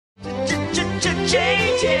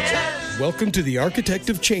Welcome to the Architect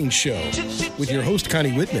of Change Show with your host,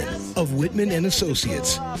 Connie Whitman of Whitman and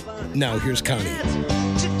Associates. Now here's Connie.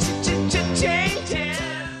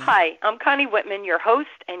 Hi, I'm Connie Whitman, your host,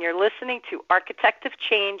 and you're listening to Architect of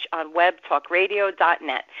Change on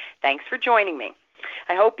webtalkradio.net. Thanks for joining me.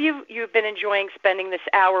 I hope you've been enjoying spending this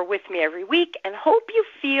hour with me every week, and hope you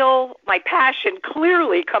feel my passion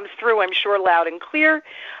clearly comes through, I'm sure, loud and clear.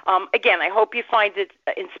 Again, I hope you find it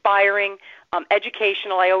inspiring,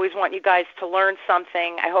 educational. I always want you guys to learn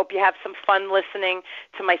something. I hope you have some fun listening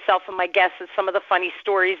to myself and my guests and some of the funny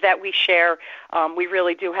stories that we share. We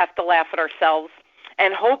really do have to laugh at ourselves.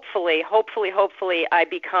 And hopefully, I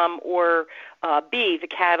become or be the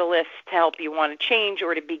catalyst to help you want to change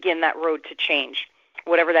or to begin that road to change,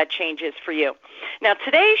 whatever that change is for you. Now,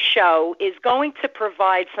 today's show is going to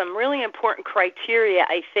provide some really important criteria,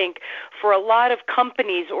 I think, for a lot of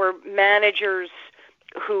companies or managers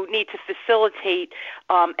who need to facilitate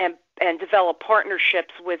and develop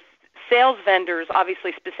partnerships with sales vendors,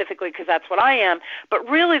 obviously specifically because that's what I am, but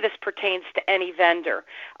really this pertains to any vendor.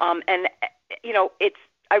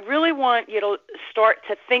 I really want you to start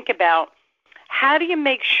to think about how do you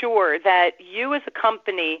make sure that you as a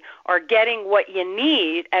company are getting what you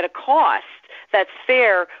need at a cost that's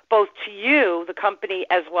fair both to you, the company,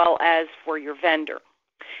 as well as for your vendor.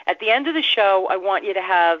 At the end of the show, I want you to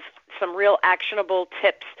have some real actionable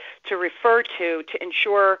tips to refer to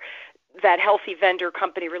ensure that healthy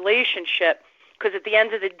vendor-company relationship, because at the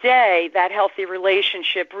end of the day, that healthy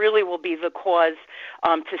relationship really will be the cause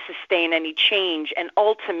to sustain any change and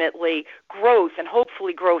ultimately growth, and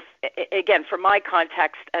hopefully growth, again, from my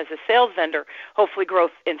context as a sales vendor, hopefully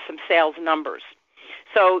growth in some sales numbers.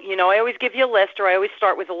 So, I always give you a list, or I always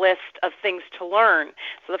start with a list of things to learn.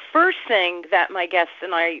 So the first thing that my guest,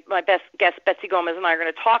 Betsy Gomez, and I are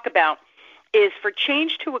going to talk about is for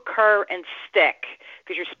change to occur and stick,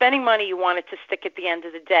 because you're spending money, you want it to stick at the end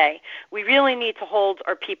of the day. We really need to hold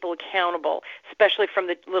our people accountable, especially from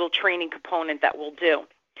the little training component that we'll do.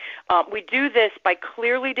 We do this by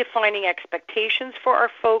clearly defining expectations for our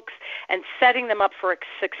folks and setting them up for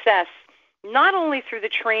success, not only through the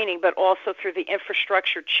training, but also through the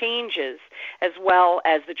infrastructure changes, as well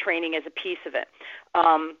as the training as a piece of it.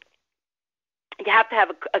 You have to have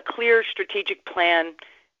a clear strategic plan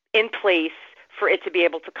in place for it to be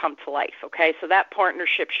able to come to life, okay? So that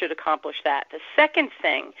partnership should accomplish that. The second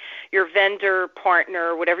thing, your vendor,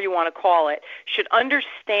 partner, whatever you want to call it, should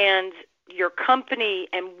understand your company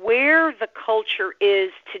and where the culture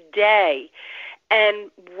is today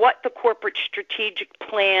and what the corporate strategic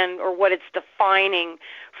plan or what it's defining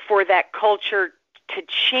for that culture to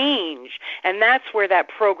change, and that's where that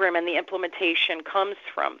program and the implementation comes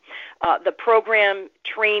from. The program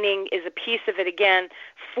training is a piece of it. Again,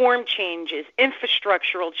 form changes,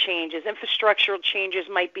 infrastructural changes. Infrastructural changes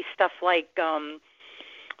might be stuff like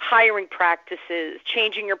hiring practices,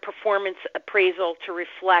 changing your performance appraisal to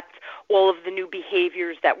reflect all of the new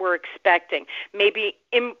behaviors that we're expecting, maybe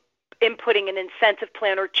inputting an incentive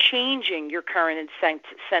plan or changing your current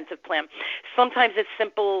incentive plan. Sometimes it's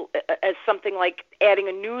simple as something like adding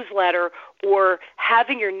a newsletter or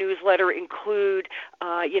having your newsletter include,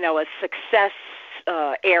 a success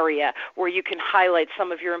area where you can highlight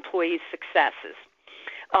some of your employees' successes.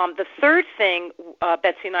 The third thing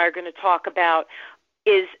Betsy and I are going to talk about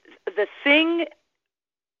is the thing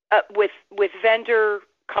with vendor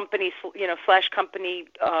companies, slash company,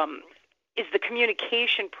 is the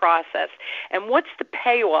communication process. And what's the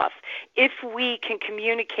payoff if we can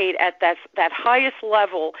communicate at that highest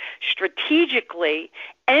level strategically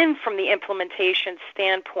and from the implementation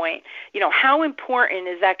standpoint? How important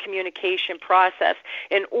is that communication process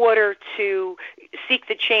in order to seek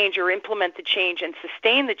the change or implement the change and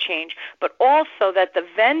sustain the change, but also that the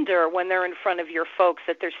vendor, when they're in front of your folks,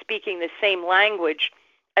 that they're speaking the same language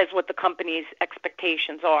as what the company's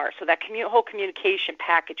expectations are. So that whole communication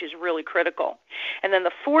package is really critical. And then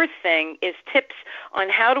the fourth thing is tips on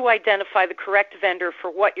how to identify the correct vendor for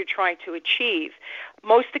what you're trying to achieve.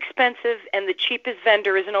 Most expensive and the cheapest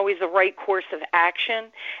vendor isn't always the right course of action.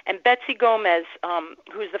 And Betsy Gomez,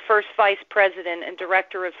 who's the first vice president and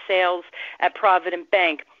director of sales at Provident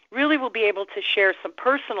Bank, really will be able to share some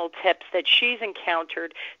personal tips that she's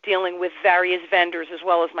encountered dealing with various vendors as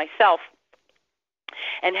well as myself,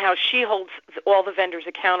 and how she holds all the vendors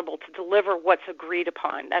accountable to deliver what's agreed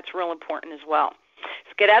upon. That's real important as well.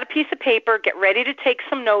 So get out a piece of paper, get ready to take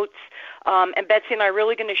some notes, and Betsy and I are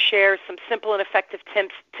really going to share some simple and effective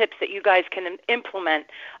tips that you guys can implement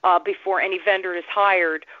before any vendor is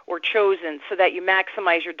hired or chosen, so that you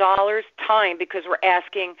maximize your dollars, time, because we're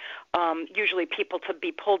asking usually people to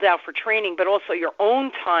be pulled out for training, but also your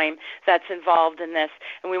own time that's involved in this.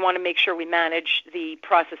 And we want to make sure we manage the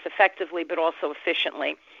process effectively, but also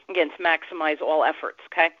efficiently, again, to maximize all efforts,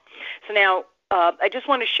 okay? So now I just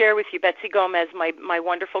want to share with you Betsy Gomez, my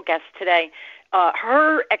wonderful guest today.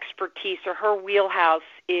 Her expertise or her wheelhouse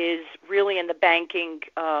is really in the banking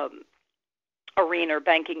arena or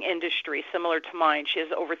banking industry, similar to mine. She has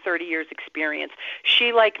over 30 years experience.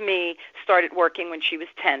 She, like me, started working when she was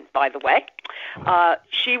 10, by the way.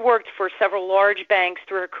 She worked for several large banks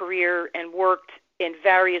through her career and worked in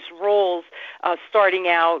various roles, starting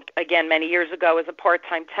out, again, many years ago as a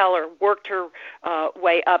part-time teller, worked her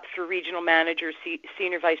way up through regional manager,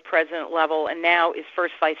 senior vice president level, and now is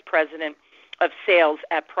first vice president of sales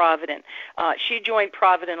at Provident. She joined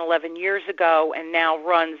Provident 11 years ago and now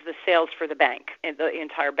runs the sales for the bank, the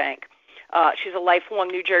entire bank. She's a lifelong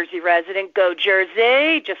New Jersey resident. Go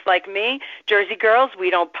Jersey, just like me. Jersey girls,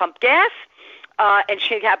 we don't pump gas. And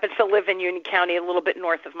she happens to live in Union County, a little bit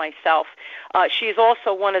north of myself. She is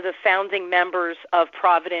also one of the founding members of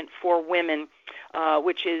Provident for Women,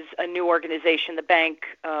 which is a new organization, the bank,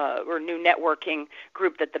 or new networking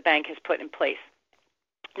group that the bank has put in place.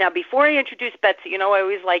 Now, before I introduce Betsy, I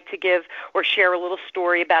always like to give or share a little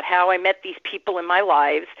story about how I met these people in my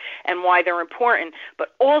lives and why they're important.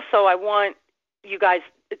 But also, I want you guys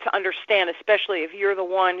to understand, especially if you're the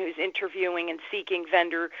one who's interviewing and seeking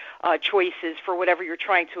vendor choices for whatever you're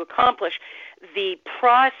trying to accomplish, the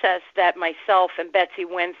process that myself and Betsy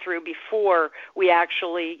went through before we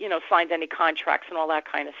actually, signed any contracts and all that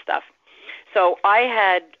kind of stuff. So I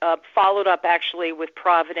had followed up actually with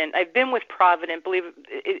Provident. I've been with Provident, believe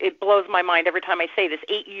it blows my mind every time I say this,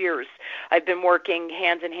 8 years I've been working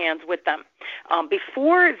hand in hand with them.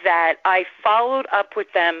 Before that, I followed up with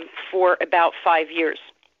them for about 5 years.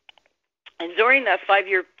 And during that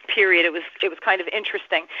 5-year period, it was kind of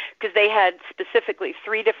interesting because they had specifically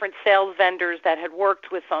 3 different sales vendors that had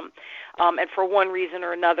worked with them, and for one reason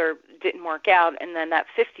or another didn't work out. And then that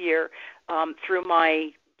 5th year, through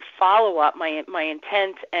my follow-up, my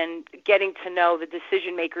intent, and getting to know the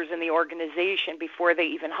decision makers in the organization before they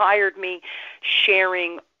even hired me,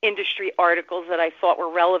 sharing industry articles that I thought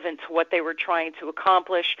were relevant to what they were trying to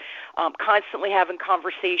accomplish, constantly having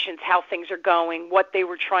conversations, how things are going, what they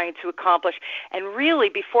were trying to accomplish, and really,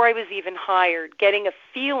 before I was even hired, getting a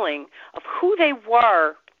feeling of who they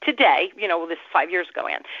were today, this 5 years ago,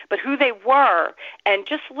 Ann, but who they were, and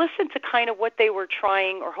just listen to kind of what they were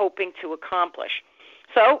trying or hoping to accomplish.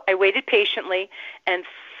 So I waited patiently, and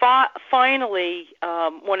finally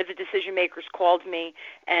one of the decision makers called me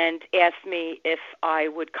and asked me if I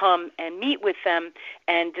would come and meet with them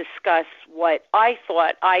and discuss what I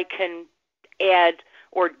thought I can add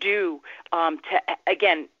or do to,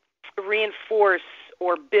 again, reinforce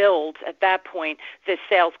or build, at that point, this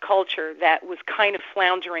sales culture that was kind of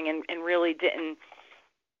floundering and really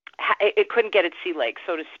it couldn't get its sea legs,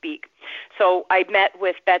 so to speak. So I met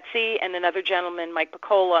with Betsy and another gentleman, Mike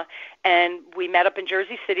Piccola, and we met up in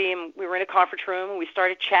Jersey City, and we were in a conference room, and we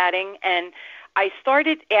started chatting, and I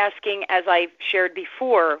started asking, as I shared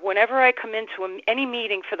before, whenever I come into any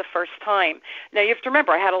meeting for the first time. Now, you have to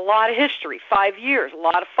remember, I had a lot of history, 5 years, a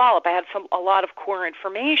lot of follow-up. I had a lot of core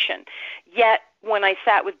information. Yet, when I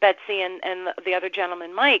sat with Betsy and the other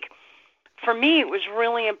gentleman, Mike, for me, it was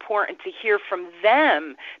really important to hear from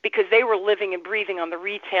them because they were living and breathing on the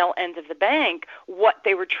retail end of the bank what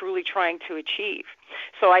they were truly trying to achieve.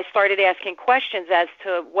 So I started asking questions as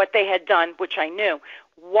to what they had done, which I knew,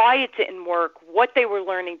 why it didn't work, what they were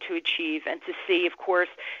learning to achieve, and to see, of course,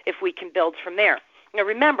 if we can build from there. Now,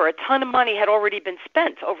 remember, a ton of money had already been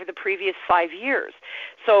spent over the previous 5 years.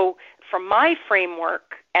 So from my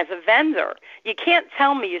framework as a vendor, you can't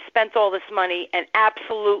tell me you spent all this money and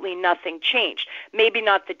absolutely nothing changed. Maybe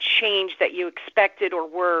not the change that you expected or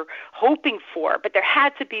were hoping for, but there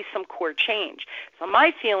had to be some core change. So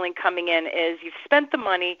my feeling coming in is you've spent the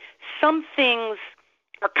money, some things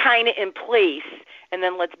are kind of in place, and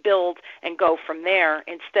then let's build and go from there.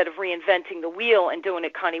 Instead of reinventing the wheel and doing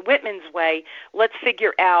it Connie Whitman's way, let's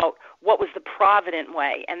figure out what was the Provident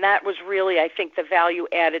way. And that was really, I think, the value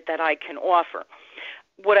added that I can offer.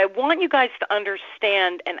 What I want you guys to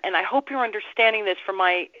understand, and I hope you're understanding this from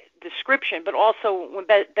my description, but also when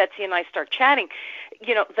Betsy and I start chatting,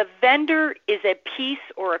 the vendor is a piece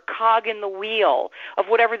or a cog in the wheel of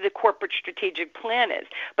whatever the corporate strategic plan is.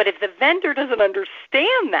 But if the vendor doesn't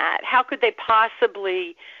understand that, how could they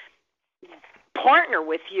possibly partner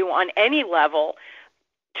with you on any level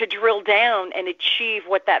to drill down and achieve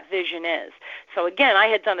what that vision is. So again, I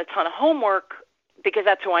had done a ton of homework because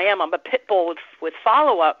that's who I am. I'm a pit bull with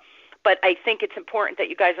follow-up. But I think it's important that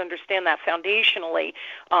you guys understand that foundationally.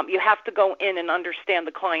 You have to go in and understand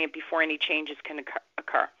the client before any changes can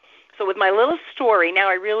occur. So with my little story, now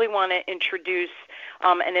I really want to introduce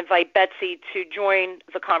and invite Betsy to join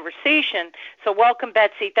the conversation. So welcome,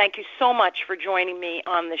 Betsy. Thank you so much for joining me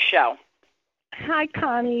on the show. Hi,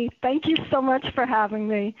 Connie. Thank you so much for having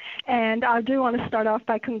me. And I do want to start off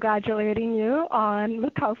by congratulating you on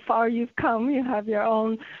look how far you've come. You have your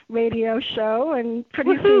own radio show and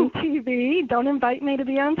pretty soon TV. Don't invite me to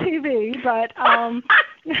be on TV, but I'm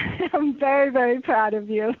very, very proud of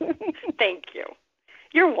you. Thank you.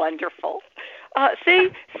 You're wonderful. See,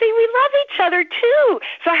 we love each other too.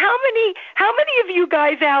 So how many of you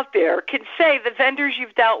guys out there can say the vendors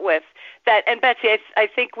you've dealt with that, and Betsy, I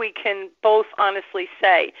think we can both honestly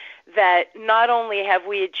say that not only have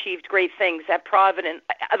we achieved great things at Provident,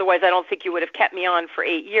 otherwise I don't think you would have kept me on for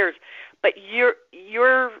 8 years, but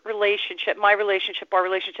your relationship, my relationship, our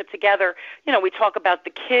relationship together, we talk about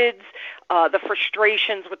the kids, the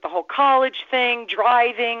frustrations with the whole college thing,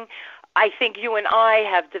 driving. I think you and I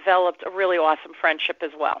have developed a really awesome friendship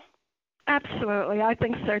as well. Absolutely. I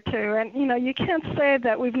think so, too. And, you can't say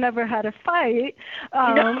that we've never had a fight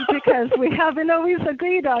No. because we haven't always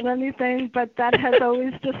agreed on anything, but that has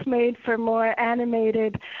always just made for more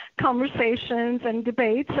animated conversations and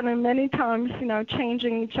debates, and then many times,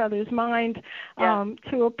 changing each other's mind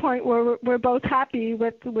to a point where we're both happy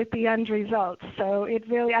with the end results. So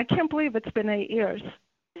I can't believe it's been 8 years.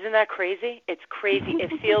 Isn't that crazy? It's crazy. It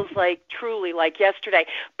feels truly like yesterday.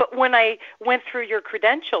 But when I went through your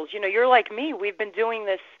credentials, you're like me. We've been doing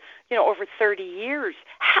this, over 30 years.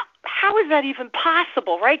 How is that even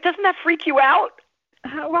possible, right? Doesn't that freak you out?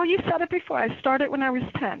 Well, you said it before. I started when I was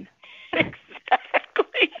 10.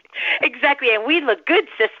 Exactly. And we look good,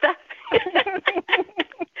 sister.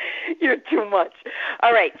 You're too much.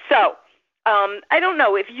 All right. So, I don't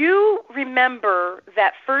know if you remember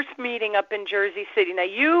that first meeting up in Jersey City. Now,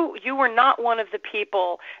 you were not one of the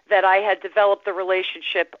people that I had developed the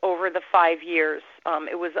relationship over the 5 years.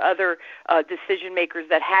 It was other decision makers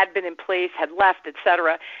that had been in place, had left, et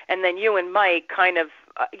cetera. And then you and Mike kind of,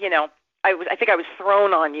 I think I was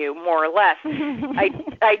thrown on you more or less.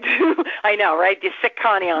 I know, right? You sick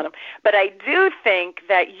Connie on him. But I do think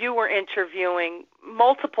that you were interviewing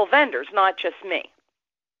multiple vendors, not just me.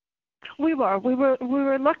 We were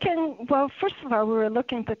looking, well, first of all, we were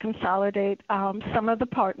looking to consolidate some of the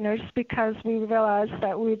partners because we realized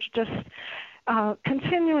that we were just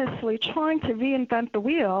continuously trying to reinvent the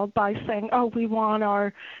wheel by saying, we want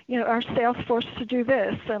our sales force to do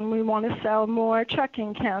this, and we want to sell more checking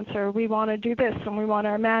accounts, or we want to do this, and we want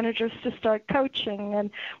our managers to start coaching, and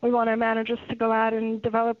we want our managers to go out and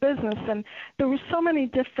develop business. And there were so many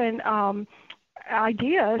different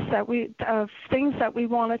ideas of things that we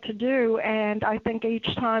wanted to do, and I think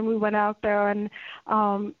each time we went out there and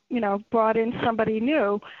brought in somebody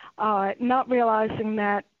new, not realizing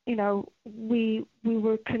that we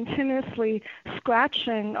were continuously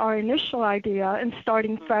scratching our initial idea and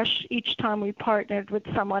starting fresh each time we partnered with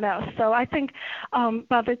someone else. So I think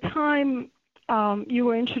by the time you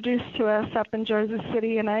were introduced to us up in Jersey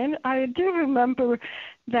City, and I do remember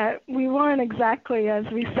that we weren't exactly as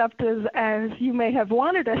receptive as you may have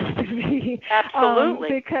wanted us to be. Absolutely.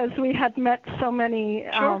 Because we had met so many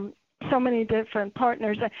different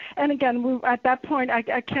partners. And again, at that point, I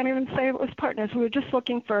can't even say it was partners. We were just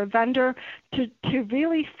looking for a vendor to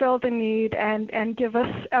really fill the need and give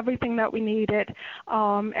us everything that we needed.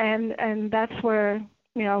 And that's where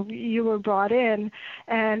you were brought in.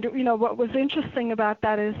 And, what was interesting about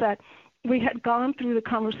that is that we had gone through the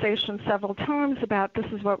conversation several times about this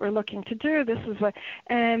is what we're looking to do,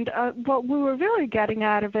 and what we were really getting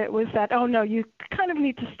out of it was that, you kind of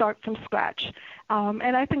need to start from scratch.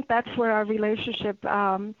 And I think that's where our relationship,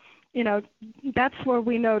 that's where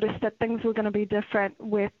we noticed that things were going to be different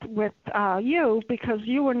with you, because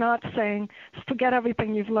you were not saying forget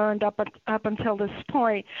everything you've learned up until this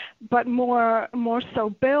point, but more so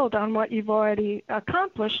build on what you've already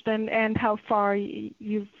accomplished and how far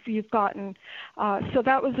you've gotten. So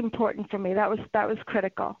that was important for me. That was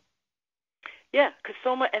critical. Yeah, because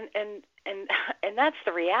so much, and that's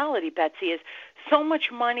the reality, Betsy, is so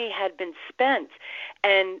much money had been spent,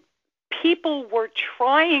 and people were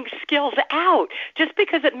trying skills out just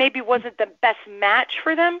because it maybe wasn't the best match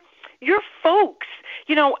for them. Your folks,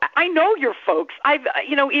 I know your folks.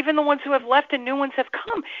 Even the ones who have left and new ones have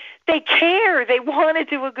come. They care. They want to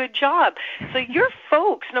do a good job. So your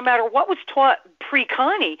folks, no matter what was taught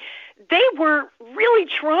pre-Connie, they were really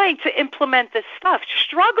trying to implement this stuff,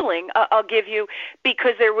 struggling, I'll give you,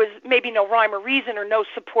 because there was maybe no rhyme or reason or no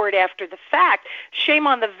support after the fact. Shame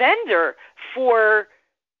on the vendor for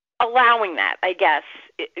allowing that, I guess.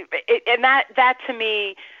 And that to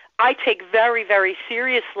me, I take very, very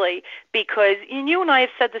seriously, because, and you and I have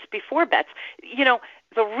said this before, Bets,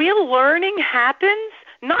 the real learning happens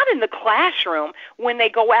not in the classroom, when they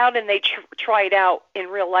go out and they try it out in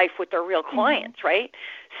real life with their real clients, right?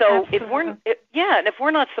 So if we're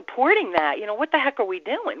not supporting that, what the heck are we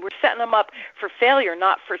doing? We're setting them up for failure,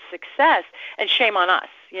 not for success, and shame on us.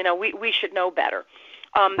 We should know better.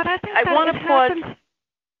 But I think I want to pause.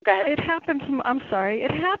 Go ahead. It happens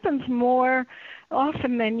more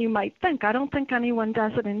often than you might think. I don't think anyone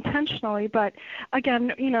does it intentionally, but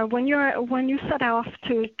again, when you set off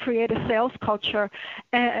to create a sales culture,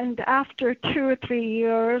 and after 2 or 3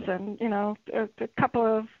 years and a couple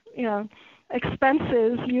of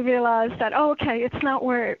expenses, you realize that it's not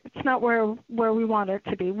where we want it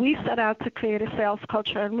to be. We set out to create a sales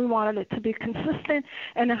culture, and we wanted it to be consistent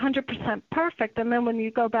and 100% perfect. And then when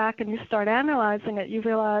you go back and you start analyzing it, you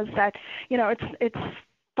realize that it's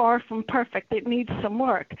far from perfect. It needs some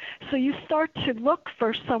work. So you start to look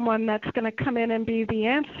for someone that's going to come in and be the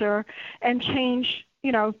answer and change,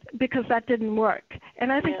 because that didn't work.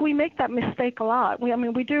 And I think we make that mistake a lot.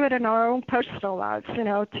 We do it in our own personal lives,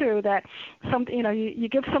 too, that something, you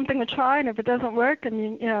give something a try, and if it doesn't work,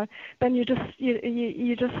 and then you just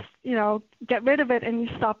get rid of it and you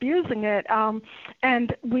stop using it.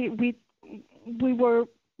 And we were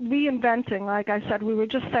reinventing, like I said. We were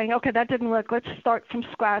just saying, okay, that didn't work, let's start from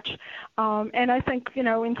scratch. And I think,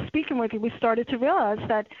 in speaking with you, we started to realize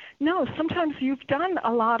that, no, sometimes you've done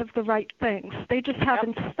a lot of the right things. They just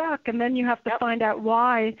haven't stuck, and then you have to find out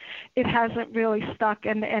why it hasn't really stuck,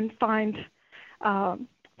 and find a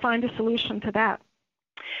solution to that.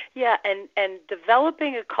 Yeah, and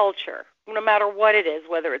developing a culture, no matter what it is,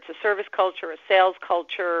 whether it's a service culture, a sales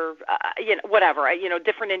culture, whatever.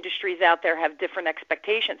 Different industries out there have different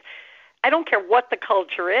expectations. I don't care what the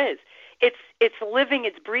culture is. It's living,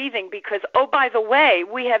 it's breathing, because, oh, by the way,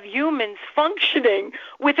 we have humans functioning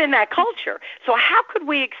within that culture. So how could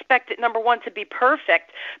we expect it, number one, to be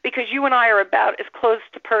perfect? Because you and I are about as close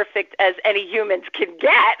to perfect as any humans can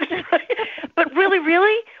get. But really,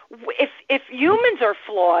 if humans are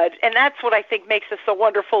flawed, and that's what I think makes us so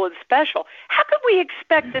wonderful and special, how could we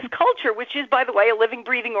expect this culture, which is, by the way, a living,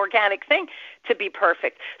 breathing, organic thing, to be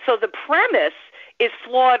perfect? So the premise is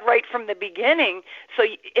flawed right from the beginning. So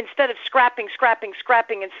instead of scrapping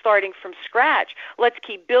and starting from scratch, let's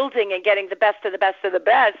keep building and getting the best of the best of the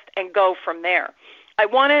best and go from there. I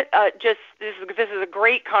want to this is a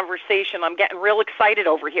great conversation. I'm getting real excited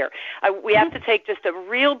over here. We have to take just a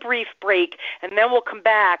real brief break, and then we'll come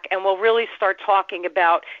back and we'll really start talking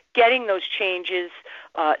about getting those changes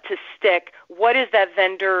to stick. What does that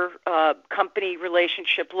vendor-company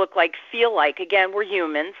relationship look like, feel like? Again, we're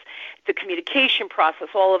humans. The communication process,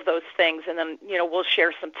 all of those things, and then we'll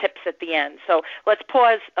share some tips at the end. So let's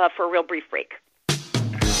pause for a real brief break.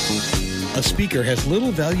 A speaker has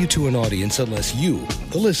little value to an audience unless you,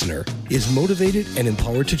 the listener, is motivated and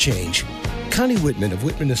empowered to change. Connie Whitman of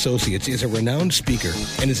Whitman Associates is a renowned speaker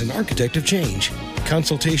and is an architect of change.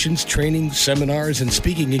 Consultations, training, seminars, and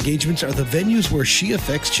speaking engagements are the venues where she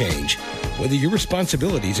affects change. Whether your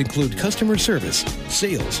responsibilities include customer service,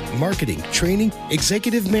 sales, marketing, training,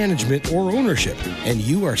 executive management, or ownership, and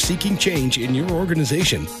you are seeking change in your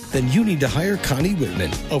organization, then you need to hire Connie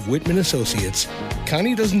Whitman of Whitman Associates.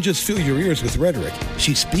 Connie doesn't just fill your ears with rhetoric.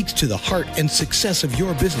 She speaks to the heart and success of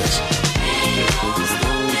your business.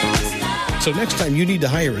 So next time you need to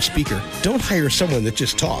hire a speaker, don't hire someone that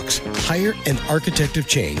just talks. Hire an architect of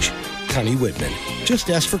change. Connie Whitman. Just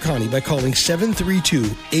ask for Connie by calling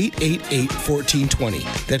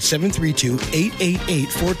 732-888-1420. That's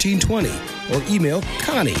 732-888-1420. Or email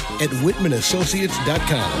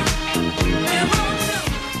Connie@WhitmanAssociates.com.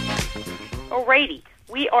 Alrighty,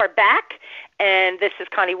 we are back. And this is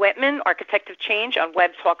Connie Whitman, Architect of Change on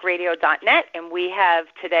webtalkradio.net, and we have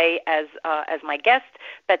today as my guest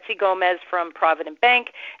Betsy Gomez from Provident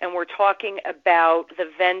Bank, and we're talking about the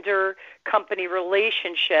vendor-company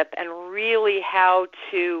relationship and really how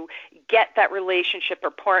to get that relationship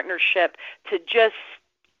or partnership to just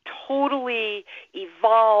totally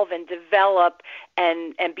evolve and develop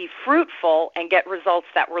and be fruitful and get results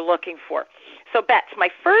that we're looking for. So, Bets,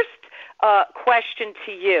 my first question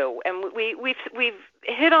to you, and we've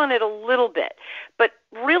hit on it a little bit, but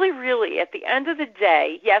really, really, at the end of the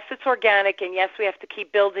day, yes, it's organic, and yes, we have to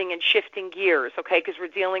keep building and shifting gears, okay, because we're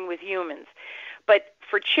dealing with humans. But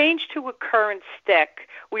for change to occur and stick,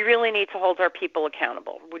 we really need to hold our people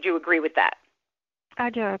accountable. Would you agree with that? I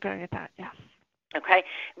do agree with that, yes. Okay,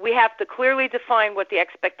 we have to clearly define what the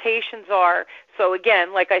expectations are. So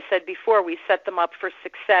again, like I said before, we set them up for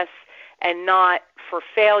success and not for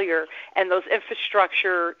failure. And those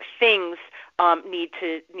infrastructure things need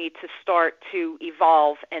to start to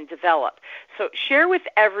evolve and develop. So share with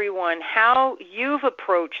everyone how you've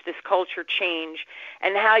approached this culture change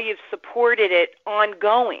and how you've supported it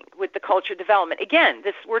ongoing with the culture development. Again,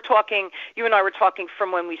 you and I were talking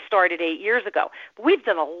from when we started 8 years ago. But we've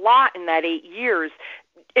done a lot in that 8 years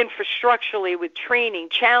infrastructurally with training,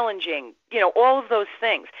 challenging, all of those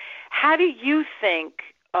things. How do you think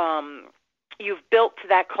you've built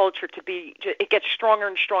that culture it gets stronger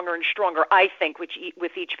and stronger and stronger, I think, with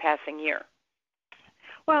each passing year?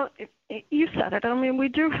 Well, you said it. I mean, we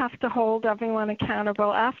do have to hold everyone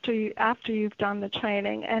accountable after you've done the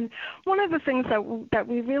training. And one of the things that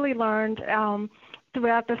we really learned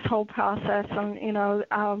throughout this whole process, and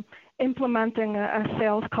implementing a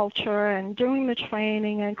sales culture and doing the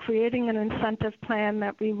training and creating an incentive plan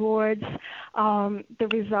that rewards the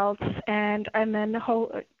results, and then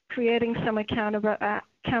creating some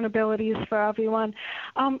accountabilities for everyone,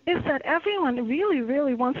 is that everyone really,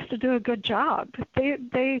 really wants to do a good job.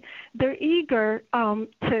 They're eager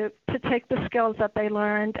to take the skills that they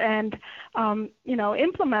learned and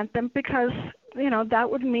implement them, because that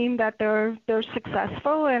would mean that they're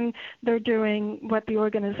successful and they're doing what the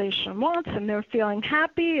organization wants, and they're feeling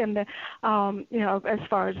happy, and as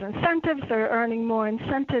far as incentives, they're earning more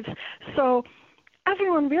incentives. So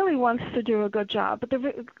everyone really wants to do a good job, but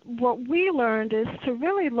what we learned is to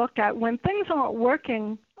really look at when things aren't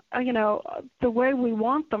working, the way we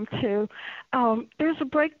want them to. There's a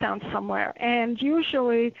breakdown somewhere, and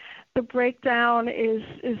usually the breakdown is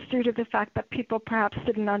due to the fact that people perhaps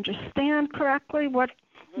didn't understand correctly what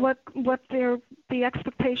the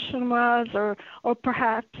expectation was, or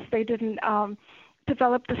perhaps they didn't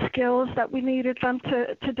develop the skills that we needed them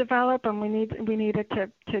to develop, and we needed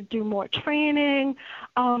to do more training,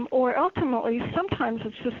 or ultimately sometimes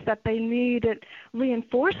it's just that they needed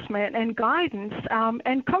reinforcement and guidance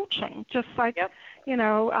and coaching, just like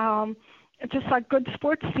just like good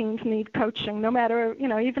sports teams need coaching, no matter,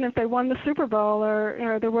 even if they won the Super Bowl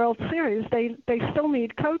or the World Series, they still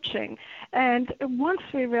need coaching. And once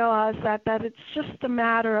we realize that it's just a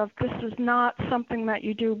matter of, this is not something that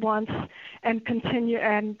you do once and continue,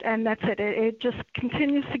 and that's it. It just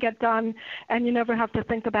continues to get done, and you never have to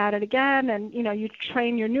think about it again, and, you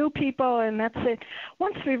train your new people, and that's it.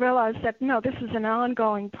 Once we realize that, no, this is an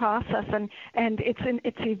ongoing process, and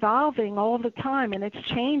it's evolving all the time, and it's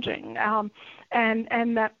changing.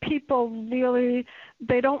 And that people really,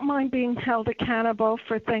 they don't mind being held accountable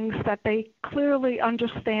for things that they clearly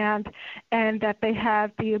understand and that they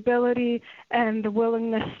have the ability and the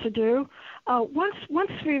willingness to do.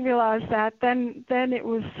 Once we realized that, then it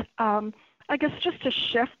was, I guess, just a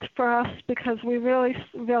shift for us, because we really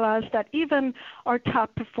realized that even our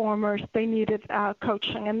top performers, they needed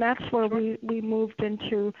coaching, and that's where we moved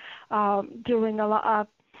into doing a lot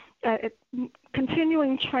of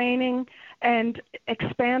continuing training and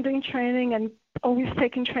expanding training, and always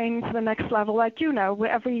taking training to the next level. Like,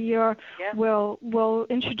 every year we'll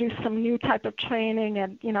introduce some new type of training,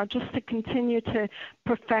 and just to continue to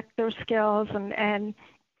perfect their skills, and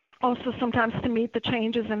also sometimes to meet the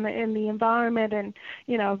changes in the environment, and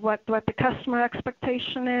what the customer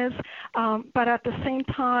expectation is. But at the same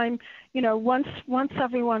time, once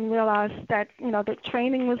everyone realized that the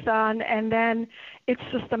training was done, and then it's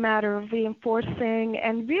just a matter of reinforcing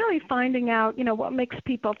and really finding out what makes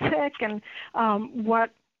people tick, and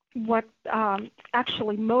what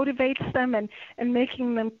actually motivates them, and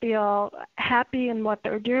making them feel happy in what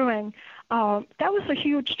they're doing. That was a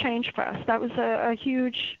huge change for us. That was a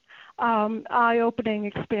huge eye-opening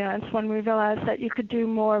experience when we realized that you could do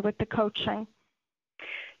more with the coaching.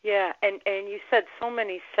 Yeah, and you said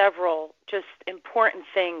several just important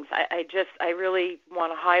things. I really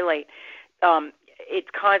want to highlight. It's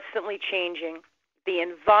constantly changing. The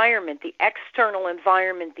environment, the external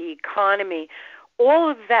environment, the economy, all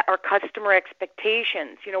of that are customer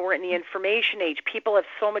expectations. We're in the information age. People have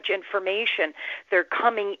so much information. They're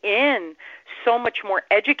coming in so much more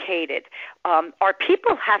educated. Our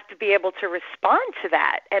people have to be able to respond to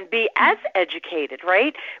that and be as educated,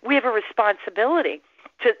 right? We have a responsibility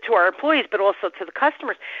to our employees, but also to the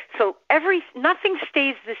customers. So nothing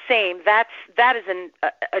stays the same. That is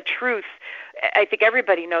a truth. I think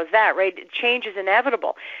everybody knows that, right? Change is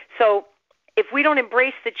inevitable. So if we don't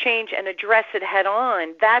embrace the change and address it head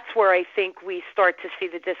on, that's where I think we start to see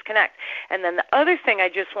the disconnect. And then the other thing I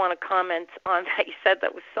just want to comment on that you said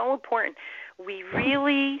that was so important, we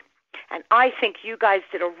really, and I think you guys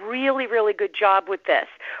did a really, really good job with this,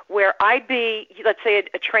 where I'd be, let's say,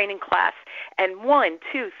 a training class, and 1,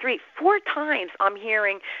 2, 3, 4 times I'm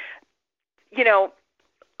hearing,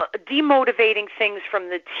 demotivating things from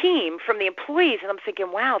the team, from the employees, and I'm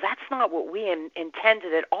thinking, wow, that's not what we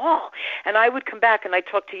intended at all. And I would come back and I'd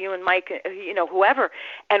talk to you and Mike, whoever,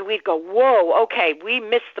 and we'd go, whoa, okay, we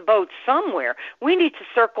missed the boat somewhere. We need to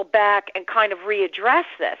circle back and kind of readdress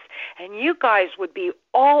this. And you guys would be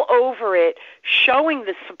all over it, showing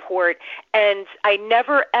the support, and I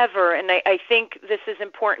never ever, and I think this is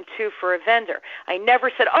important too for a vendor, I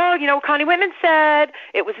never said, Connie Whitman said.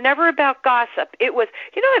 It was never about gossip. It was,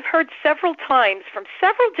 I've heard several times from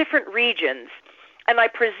several different regions, and I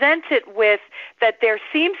present it with that there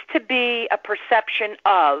seems to be a perception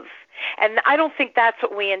of, and I don't think that's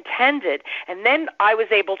what we intended. And then I was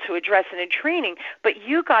able to address it in training, but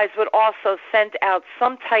you guys would also send out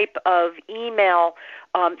some type of email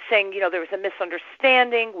saying, there was a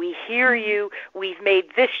misunderstanding, we hear you, we've made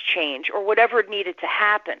this change, or whatever needed to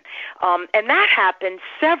happen. And that happened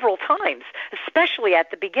several times, especially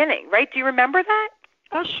at the beginning, right? Do you remember that?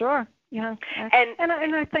 Oh, sure. Yeah, and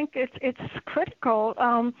I think it's critical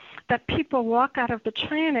that people walk out of the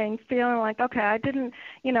training feeling like, okay, I didn't,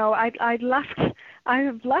 I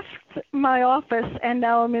have left my office and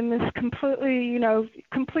now I'm in this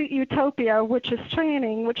complete utopia, which is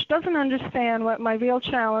training, which doesn't understand what my real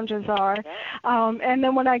challenges are. And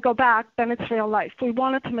then when I go back, then it's real life. We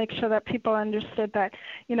wanted to make sure that people understood that,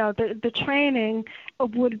 the training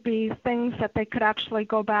would be things that they could actually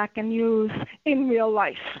go back and use in real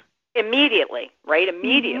life. Immediately, right?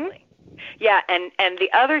 Immediately. Mm-hmm. Yeah, and the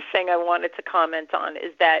other thing I wanted to comment on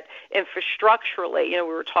is that infrastructurally, we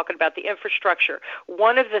were talking about the infrastructure.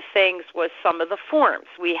 One of the things was some of the forms.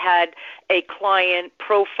 We had a client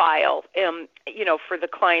profile, for the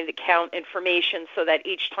client account information so that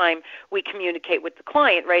each time we communicate with the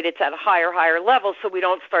client, right, it's at a higher level so we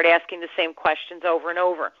don't start asking the same questions over and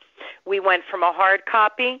over. We went from a hard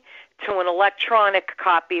copy to an electronic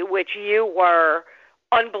copy, which you were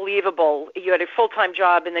unbelievable. You had a full-time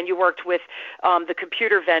job, and then you worked with the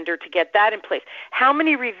computer vendor to get that in place. How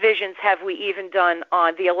many revisions have we even done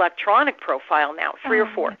on the electronic profile now? 3 or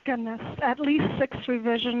 4? My goodness, at least 6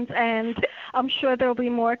 revisions, and I'm sure there'll be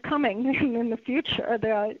more coming in the future.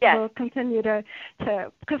 We'll continue to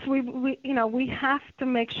because we have to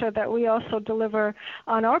make sure that we also deliver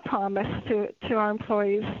on our promise to our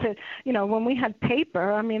employees. When we had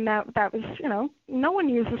paper, I mean that was no one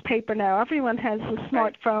uses paper now. Everyone has a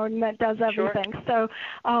smartphone that does everything. Sure.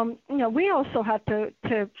 So, we also had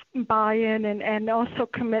to buy in and also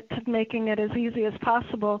commit to making it as easy as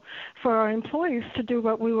possible for our employees to do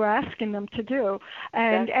what we were asking them to do.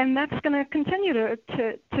 And that's going to continue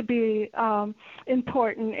to be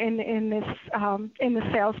important in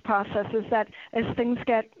the sales process. Is that as things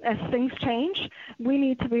change, we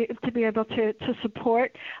need to be able to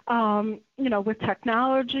support. With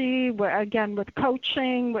technology, with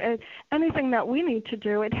coaching, with anything that we need to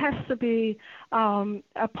do, it has to be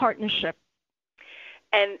a partnership.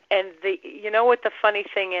 And what the funny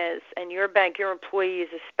thing is, and your bank, your employees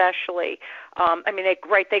especially,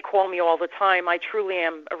 they call me all the time. I truly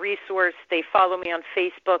am a resource. They follow me on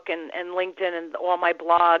Facebook and LinkedIn and all my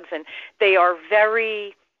blogs, and they are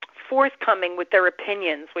very forthcoming with their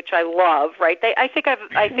opinions, which I love. Right? I think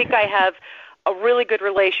I have a really good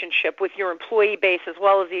relationship with your employee base as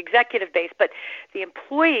well as the executive base. But the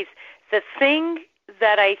employees, the thing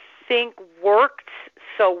that I think worked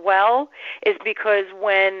so well is because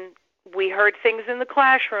when we heard things in the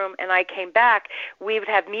classroom and I came back, we would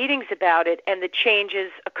have meetings about it and the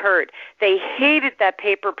changes occurred. They hated that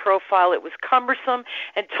paper profile. It was cumbersome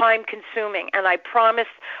and time-consuming, and I promised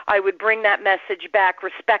I would bring that message back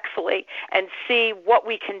respectfully and see what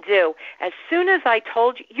we can do. As soon as I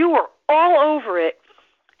told you, you were all over it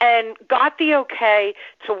and got the okay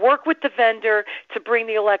to work with the vendor to bring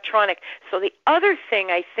the electronic. So the other thing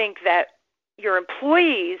I think that your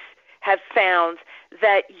employees have found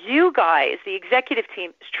that you guys, the executive team,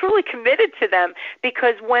 is truly committed to them,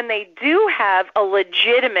 because when they do have a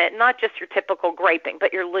legitimate, not just your typical griping,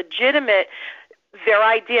 but your legitimate, their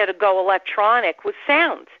idea to go electronic was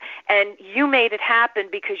sound. And you made it happen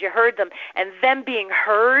because you heard them. And them being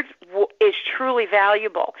heard is truly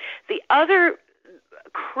valuable. The other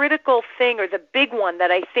critical thing, or the big one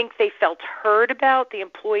that I think they felt heard about, the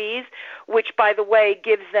employees, which, by the way,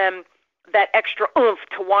 gives them that extra oomph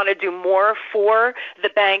to want to do more for the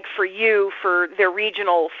bank, for you, for their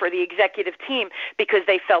regional, for the executive team, because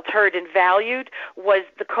they felt heard and valued, was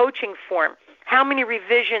the coaching form. How many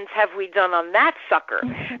revisions have we done on that sucker?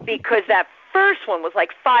 Because that first one was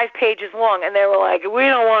like 5 pages long, and they were like, we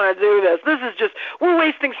don't want to do this. This is just, we're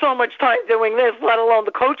wasting so much time doing this, let alone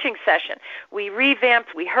the coaching session. We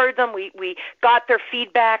revamped, we heard them, we got their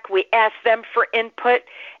feedback, we asked them for input,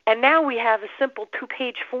 and now we have a simple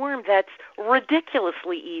 2-page form that's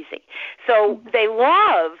ridiculously easy. So they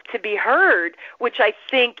love to be heard, which I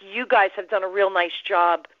think you guys have done a real nice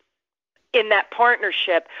job in that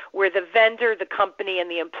partnership where the vendor, the company,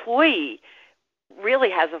 and the employee really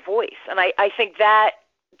has a voice. And I think that,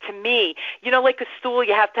 to me, like a stool,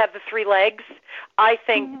 you have to have the 3 legs. I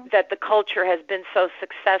think that the culture has been so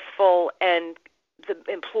successful, and the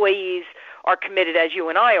employees are committed, as you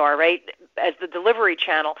and I are, right, as the delivery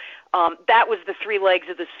channel. That was the 3 legs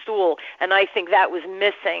of the stool, and I think that was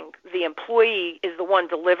missing. The employee is the one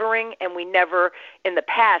delivering, and we never in the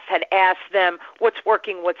past had asked them what's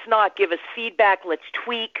working, what's not, give us feedback, let's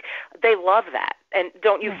tweak. They love that. And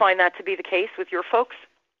don't you find that to be the case with your folks?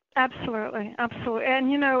 Absolutely, absolutely.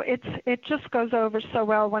 And, it just goes over so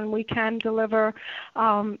well when we can deliver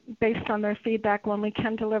based on their feedback, when we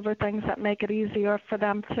can deliver things that make it easier for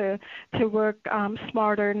them to work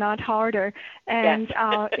smarter, not harder. And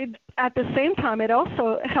yes. At the same time, it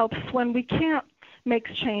also helps when we can't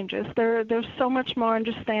make changes. There's so much more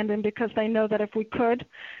understanding because they know that if we could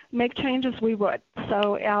make changes, we would.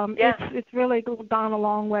 So it's really gone a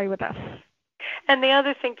long way with us. And the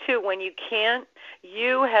other thing, too, when you can't,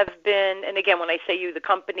 you have been, and again, when I say you, the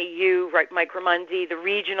company, you, right, Mike Ramundi, the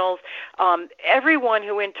regionals, everyone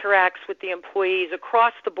who interacts with the employees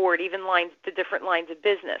across the board, even the different lines of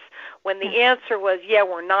business, when the answer was,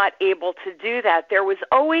 we're not able to do that, there was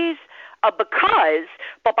always a because,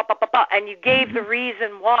 and you gave the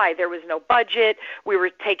reason why. There was no budget. We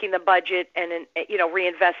were taking the budget and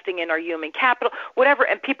reinvesting in our human capital, whatever.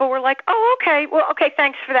 And people were like, "Oh, okay. Well, okay.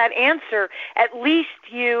 Thanks for that answer. At least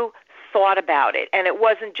you thought about it, and it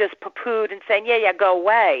wasn't just poo-pooed and saying, yeah, go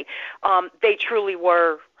away." They truly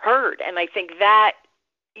were heard, and I think that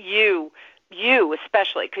you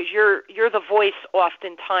especially, because you're the voice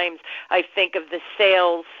oftentimes, I think, of the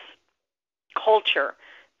sales culture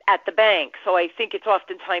at the bank. So I think it's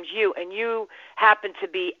oftentimes you, and you happen to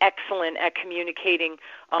be excellent at communicating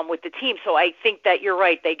with the team. So I think that you're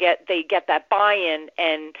right. They get that buy-in,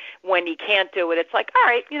 and when you can't do it, it's like, all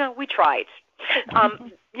right, we tried.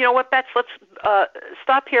 You know what, Bets? Let's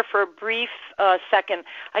stop here for a brief second.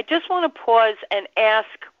 I just want to pause and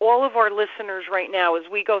ask all of our listeners right now as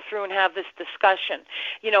we go through and have this discussion.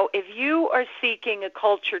 If you are seeking a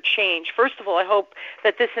culture change, first of all, I hope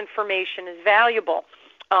that this information is valuable.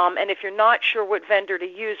 And if you're not sure what vendor to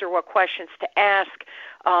use or what questions to ask,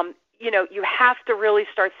 you have to really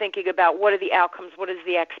start thinking about what are the outcomes, what is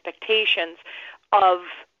the expectations of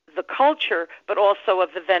the culture, but also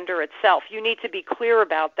of the vendor itself. You need to be clear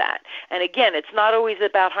about that. And again, it's not always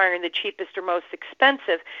about hiring the cheapest or most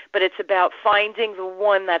expensive, but it's about finding the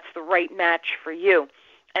one that's the right match for you.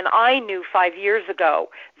 And I knew 5 years ago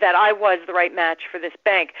that I was the right match for this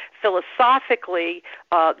bank. Philosophically,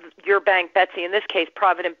 your bank, Betsy, in this case,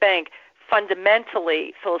 Provident Bank,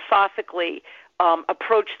 philosophically,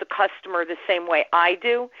 approach the customer the same way I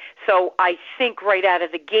do. So I think right out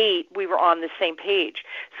of the gate we were on the same page.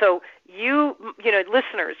 So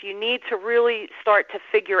listeners, you need to really start to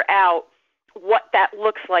figure out what that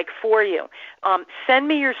looks like for you. Send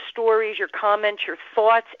me your stories, your comments, your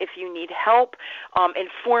thoughts if you need help in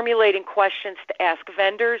formulating questions to ask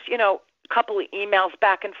vendors. A couple of emails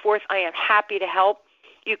back and forth. I am happy to help.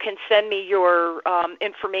 You can send me your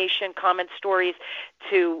information, comment, stories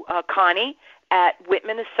to Connie at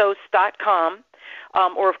WhitmanAssociates.com,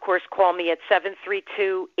 or, of course, call me at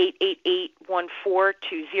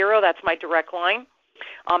 732-888-1420. That's my direct line.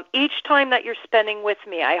 Each time that you're spending with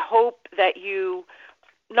me, I hope that you,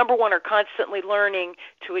 number one, are constantly learning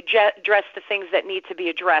to address the things that need to be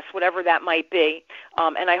addressed, whatever that might be.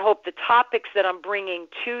 And I hope the topics that I'm bringing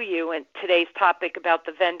to you, and today's topic about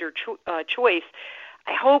the vendor choice,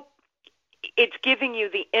 I hope it's giving you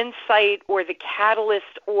the insight or the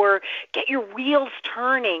catalyst or get your wheels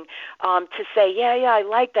turning to say, yeah, I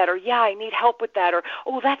like that, or yeah, I need help with that, or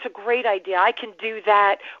oh, that's a great idea. I can do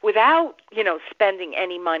that without, spending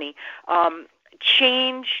any money.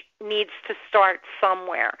 Change needs to start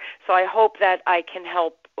somewhere. So I hope that I can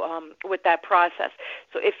help with that process.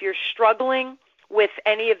 So if you're struggling with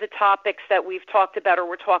any of the topics that we've talked about or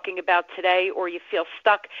we're talking about today, or you feel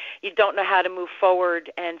stuck, you don't know how to move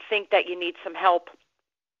forward and think that you need some help,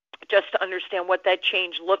 just to understand what that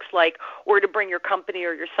change looks like or to bring your company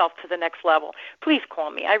or yourself to the next level, please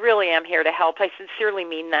call me. I really am here to help. I sincerely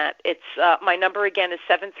mean that. It's my number again is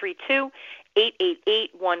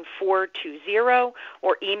 732-888-1420,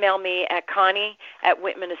 or email me at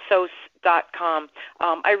Connie@WhitmanAssoc.com.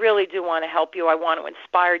 I really do want to help you. I want to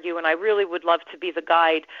inspire you, and I really would love to be the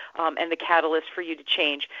guide and the catalyst for you to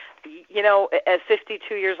change. You know, at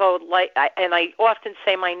 52 years old, and I often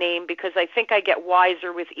say my name because I think I get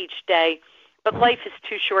wiser with each day, but life is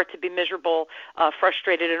too short to be miserable,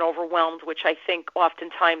 frustrated, and overwhelmed, which I think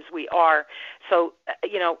oftentimes we are. So,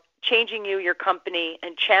 you know, changing you, your company,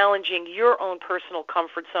 and challenging your own personal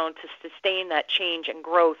comfort zone to sustain that change and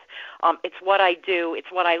growth. It's what I do.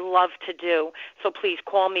 It's what I love to do. So please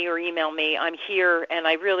call me or email me. I'm here, and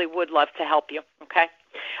I really would love to help you, okay?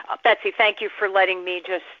 Betsy, thank you for letting me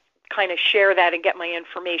just kind of share that and get my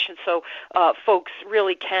information so folks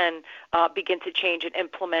really can begin to change and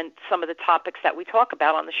implement some of the topics that we talk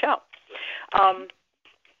about on the show.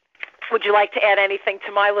 Would you like to add anything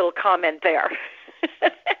to my little comment there?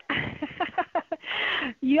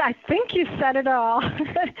 Yeah, I think you said it all.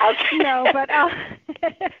 Okay. No, but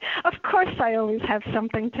of course I always have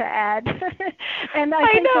something to add. And I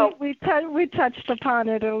think know. we touched upon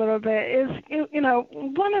it a little bit. Is you know,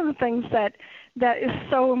 one of the things that is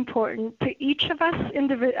so important to each of us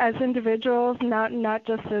as individuals, not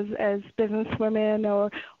just as businesswomen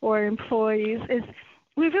or employees, is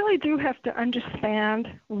we really do have to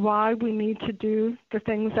understand why we need to do the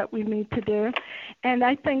things that we need to do. And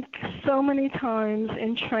I think so many times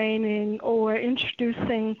in training or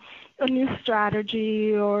introducing a new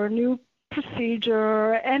strategy or a new procedure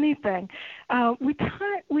or anything, we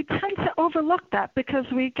tend to overlook that because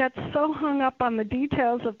we get so hung up on the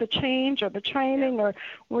details of the change or the training or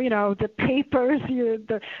you know, the papers,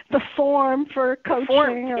 the form for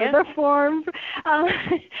coaching the form.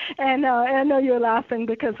 And I know you're laughing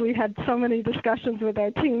because we had so many discussions with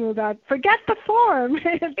our team about forget the form.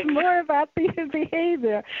 It's more about the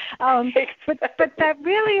behavior. But that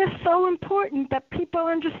really is so important that people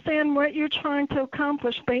understand what you're trying to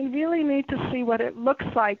accomplish. They really need to see what it looks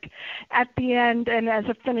like at the end and as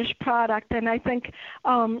a finished product. And I think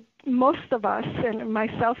most of us, and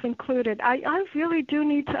myself included, I really do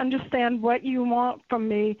need to understand what you want from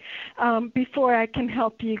me before I can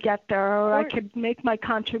help you get there or I could make my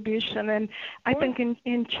contribution. And I think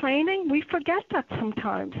in training, we forget that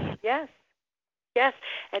sometimes. Yes.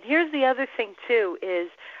 And here's the other thing, too,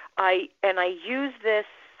 is I use this,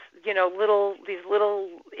 you know, these little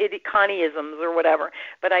Connie-isms or whatever.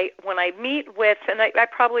 But when I meet with, and I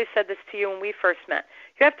probably said this to you when we first met,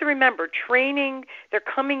 you have to remember training, they're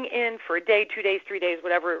coming in for a day, 2 days, 3 days,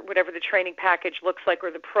 whatever the training package looks like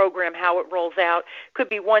or the program, how it rolls out. Could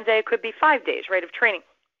be 1 day, it could be 5 days, right, of training.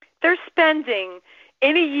 They're spending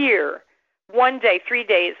in a year 1 day, 3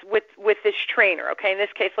 days with this trainer, okay? In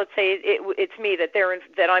this case, let's say it's me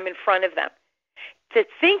that I'm in front of them. To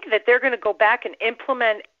think that they're going to go back and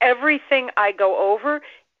implement everything I go over,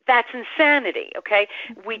 that's insanity, okay?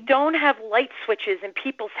 We don't have light switches in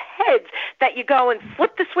people's heads that you go and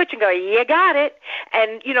flip the switch and go, you got it.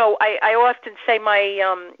 And, you know, I often say I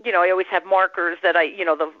always have markers that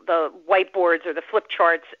the whiteboards or the flip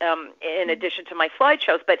charts in addition to my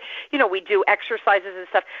slideshows. But, you know, we do exercises and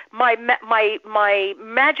stuff. My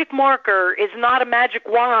magic marker is not a magic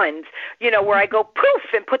wand, you know, where I go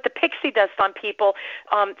poof and put the pixie dust on people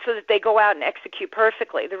so that they go out and execute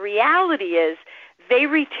perfectly. The reality is, they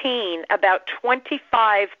retain about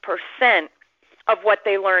 25% of what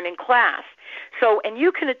they learn in class. So, and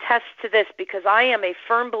you can attest to this because I am a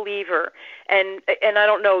firm believer, and I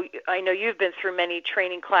don't know, I know you've been through many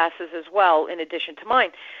training classes as well in addition to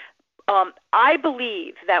mine. I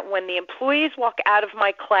believe that when the employees walk out of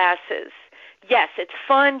my classes, yes, it's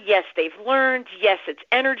fun, yes, they've learned, yes, it's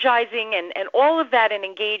energizing and all of that and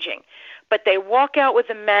engaging, but they walk out with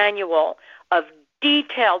a manual of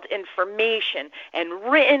detailed information and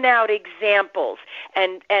written out examples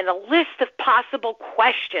and a list of possible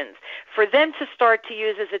questions for them to start to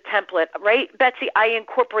use as a template, right? Betsy, I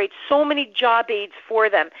incorporate so many job aids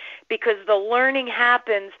for them because the learning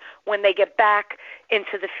happens when they get back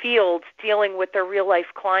into the field dealing with their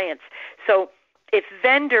real-life clients. So if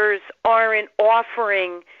vendors aren't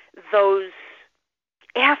offering those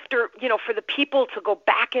after, you know, for the people to go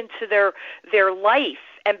back into their life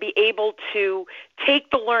and be able to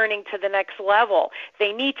take the learning to the next level,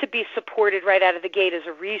 they need to be supported right out of the gate as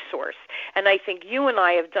a resource. And I think you and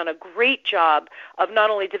I have done a great job of not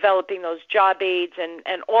only developing those job aids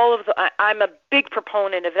and all of the, I'm a big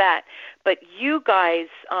proponent of that, but you guys,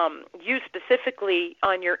 you specifically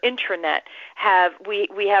on your intranet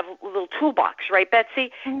we have a little toolbox, right,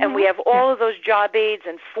 Betsy? Mm-hmm. And we have all of those job aids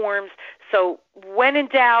and forms. So when in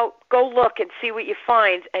doubt, go look and see what you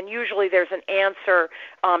find, and usually there's an answer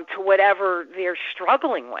to whatever they're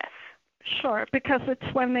struggling with. Sure, because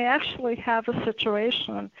it's when they actually have a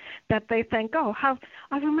situation that they think, oh,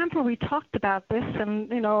 I remember we talked about this,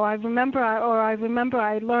 and I remember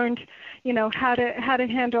I learned, how to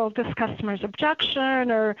handle this customer's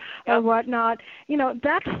objection or whatnot.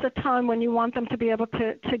 That's the time when you want them to be able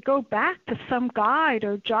to go back to some guide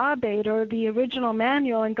or job aid or the original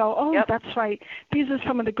manual and go, oh, that's right. These are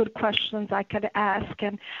some of the good questions I could ask.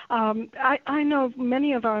 And I know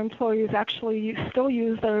many of our employees actually still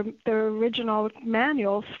use their original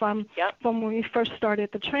manuals from when we first started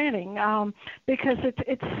the training, because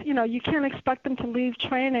it's you can't expect them to leave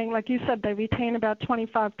training. Like you said, they retain about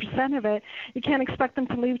 25% of it. You can't expect them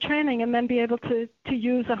to leave training and then be able to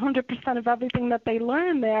use 100% of everything that they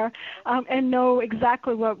learned there and know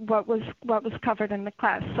exactly what was covered in the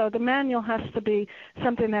class. So the manual has to be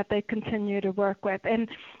something that they continue to work with. And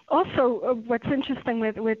also, what's interesting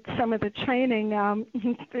with some of the training,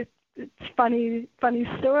 it's funny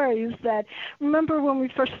stories that remember when we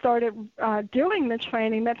first started doing the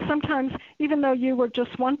training, that sometimes even though you were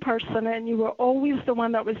just one person and you were always the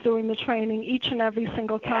one that was doing the training each and every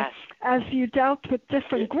single time, as you dealt with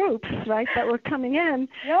different groups, right, that were coming in,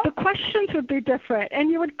 the questions would be different. And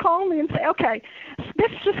you would call me and say, okay,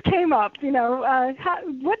 this just came up,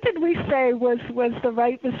 what did we say was the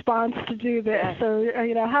right response to do this? Or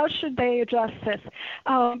how should they address this?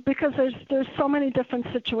 Because there's so many different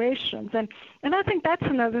situations. And I think that's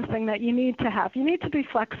another thing that you need to have. You need to be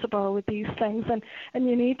flexible with these things, and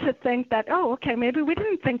you need to think that, oh, okay, maybe we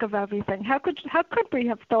didn't think of everything. How could we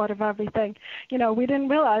have thought of everything? We didn't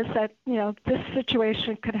realize that this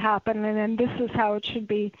situation could happen, and then this is how it should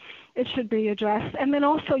be addressed. And then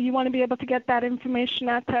also you want to be able to get that information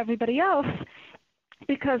out to everybody else.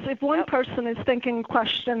 Because if one person is thinking a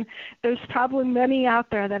question, there's probably many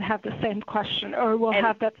out there that have the same question or will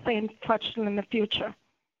have that same question in the future.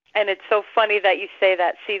 And it's so funny that you say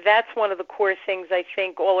that. See, that's one of the core things I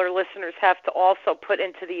think all our listeners have to also put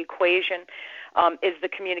into the equation is the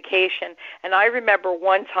communication. And I remember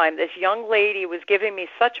one time this young lady was giving me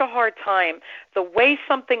such a hard time. The way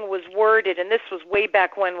something was worded, and this was way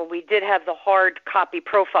back when we did have the hard copy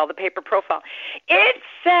profile, the paper profile. It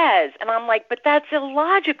says, and I'm like, but that's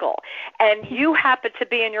illogical. And you happen to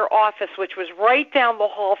be in your office, which was right down the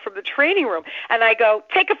hall from the training room. And I go,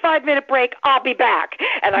 take a 5-minute break, I'll be back.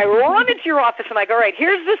 And I run into your office and I go, all right,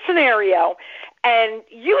 here's the scenario. And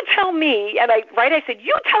you tell me, and I said,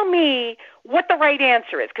 you tell me what the right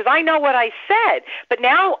answer is, because I know what I said. But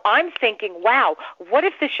now I'm thinking, wow, what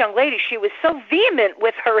if this young lady, she was so vehement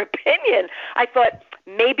with her opinion. I thought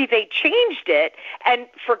maybe they changed it and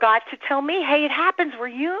forgot to tell me, hey, it happens, we're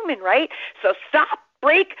human, right? So stop,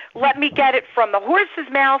 break, let me get it from the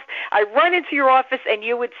horse's mouth. I run into your office and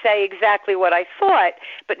you would say exactly what I thought.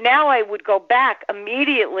 But now I would go back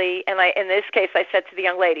immediately, and in this case I said to the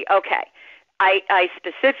young lady, okay, I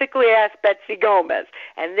specifically asked Betsy Gomez,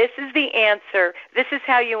 and this is the answer. This is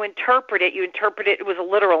how you interpret it. You interpret it. It was a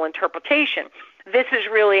literal interpretation. This is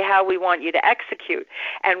really how we want you to execute.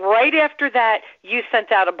 And right after that, you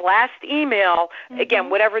sent out a blast email,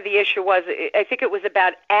 again, whatever the issue was. I think it was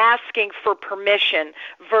about asking for permission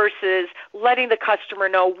versus letting the customer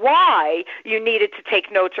know why you needed to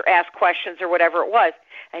take notes or ask questions or whatever it was.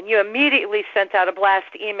 And you immediately sent out a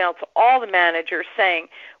blast email to all the managers saying,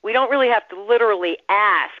 we don't really have to literally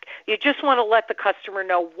ask. You just want to let the customer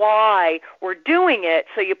know why we're doing it,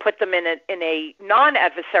 so you put them in a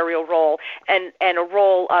non-adversarial role and a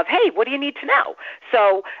role of, hey, what do you need to know?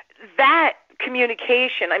 So that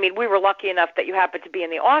communication, I mean, we were lucky enough that you happened to be in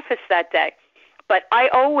the office that day. But I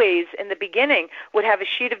always, in the beginning, would have a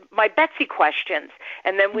sheet of my Betsy questions,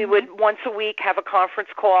 and then we would once a week have a conference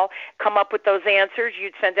call, come up with those answers.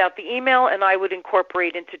 You'd send out the email, and I would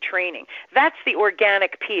incorporate into training. That's the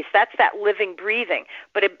organic piece. That's that living, breathing.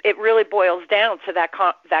 But it really boils down to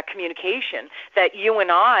that communication that you and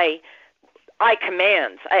I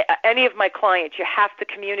command. Any of my clients, you have to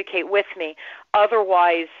communicate with me.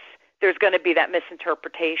 Otherwise, there's going to be that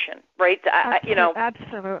misinterpretation, right?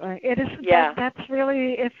 Absolutely. It is. Yeah. That's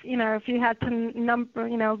really, if you had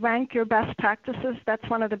to rank your best practices, that's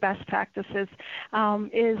one of the best practices.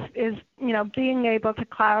 Is being able to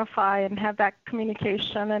clarify and have that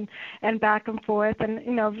communication and back and forth. And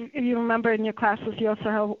if you remember in your classes, you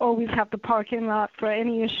also always have the parking lot for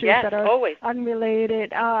any issues that are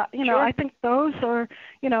unrelated. Sure. I think those are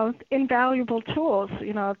invaluable tools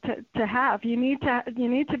to have. You need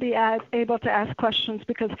to be able to ask questions,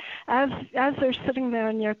 because as they're sitting there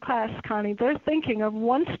in your class, Connie, they're thinking of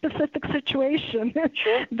one specific situation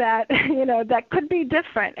that that could be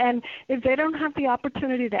different, and if they don't have the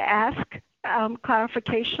opportunity to ask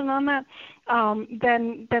clarification on that,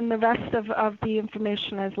 then the rest of the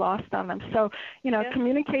information is lost on them. So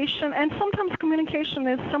communication, and sometimes communication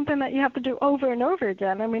is something that you have to do over and over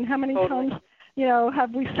again. I mean, how many times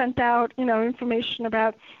have we sent out information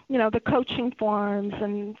about the coaching forms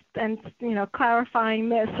and clarifying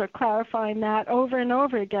this or clarifying that over and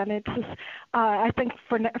over again? It's just I think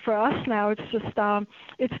for us now, it's just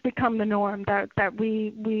it's become the norm that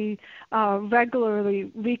we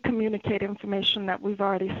regularly recommunicate information that we've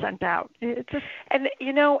already sent out. And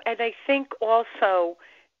I think also,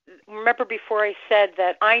 remember before I said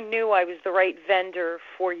that I knew I was the right vendor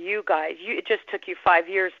for you guys. It just took you 5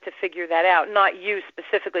 years to figure that out. Not you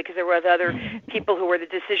specifically, because there were other people who were the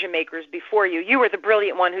decision makers before you. You were the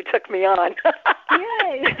brilliant one who took me on.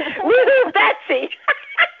 Yay! Woo-hoo, Betsy!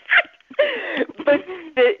 But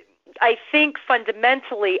I think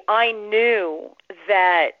fundamentally I knew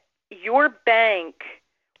that your bank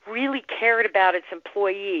really cared about its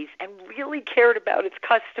employees and really cared about its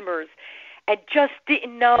customers, and just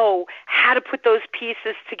didn't know how to put those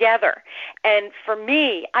pieces together. And for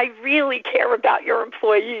me, I really care about your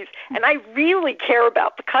employees, and I really care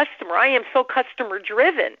about the customer. I am so customer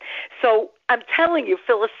driven. So I'm telling you,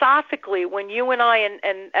 philosophically, when you and I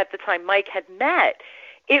and at the time Mike had met,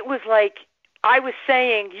 it was like I was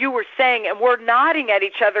saying, you were saying, and we're nodding at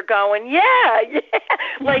each other going, yeah.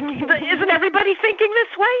 Like, isn't everybody thinking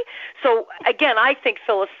this way? So again, I think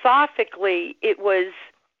philosophically it was,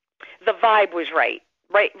 the vibe was right?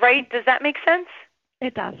 Does that make sense?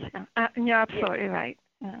 It does. You're absolutely right.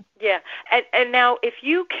 Yeah. And now, if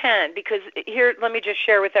you can, because here, let me just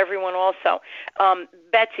share with everyone also,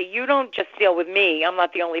 Betsy, you don't just deal with me. I'm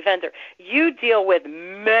not the only vendor. You deal with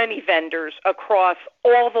many vendors across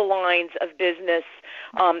all the lines of business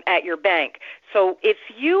at your bank. So if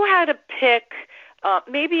you had to pick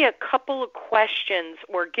maybe a couple of questions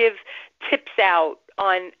or give tips out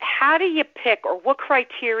on how do you pick, or what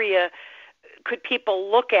criteria could people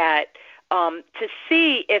look at to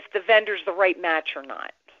see if the vendor's the right match or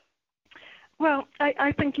not? Well,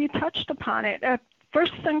 I think you touched upon it.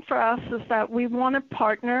 First thing for us is that we want to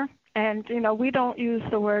partner, and we don't use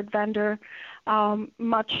the word vendor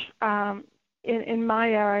much in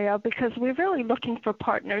my area, because we're really looking for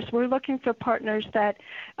partners. We're looking for partners that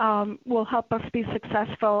will help us be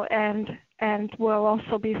successful and will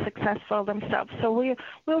also be successful themselves. So we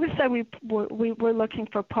always say we're looking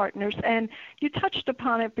for partners. And you touched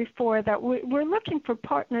upon it before, that we're looking for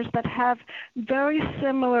partners that have very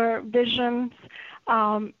similar visions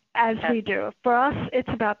as we do. For us, it's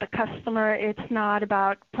about the customer. It's not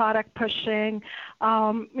about product pushing.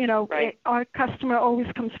 Our customer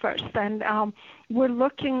always comes first. And we're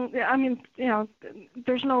looking,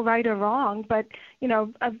 there's no right or wrong, but,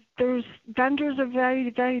 there's vendors are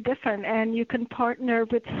very, very different. And you can partner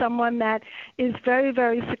with someone that is very,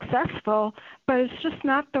 very successful, but it's just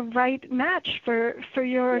not the right match for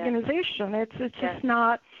your organization. It's just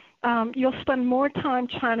not. You'll spend more time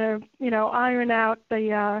trying to, iron out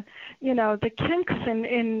the kinks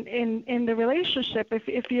in the relationship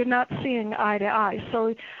if you're not seeing eye to eye.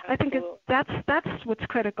 So I think that's what's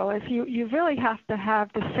critical, is you really have to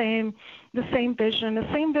have the same vision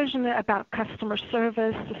about customer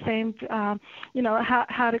service, the same, how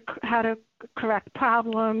to correct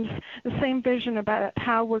problems, the same vision about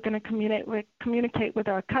how we're going to communicate with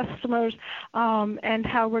our customers, and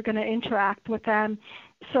how we're going to interact with them.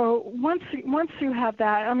 So once you have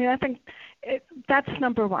that, I think that's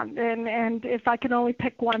number one. And if I could only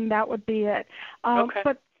pick one, that would be it. Okay.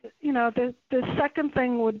 But the second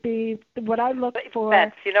thing would be what I look for.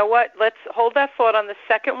 Beth, you know what? Let's hold that thought on the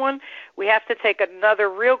second one. We have to take another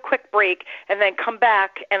real quick break and then come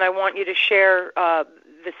back, and I want you to share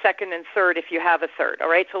the second and third if you have a third. All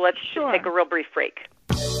right? So let's just take a real brief break.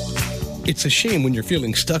 It's a shame when you're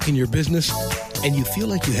feeling stuck in your business and you feel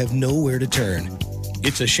like you have nowhere to turn.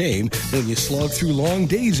 It's a shame when you slog through long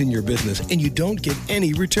days in your business and you don't get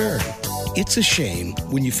any return. It's a shame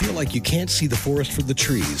when you feel like you can't see the forest for the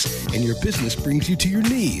trees and your business brings you to your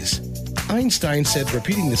knees. Einstein said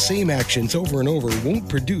repeating the same actions over and over won't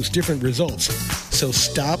produce different results. So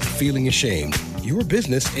stop feeling ashamed. Your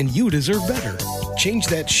business and you deserve better. Change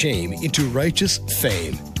that shame into righteous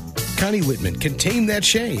fame. Connie Whitman can tame that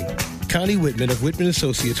shame. Connie Whitman of Whitman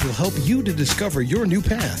Associates will help you to discover your new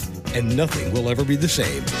path, and nothing will ever be the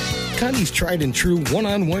same. Connie's tried and true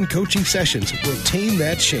one-on-one coaching sessions will tame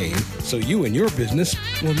that shame so you and your business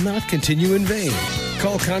will not continue in vain.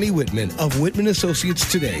 Call Connie Whitman of Whitman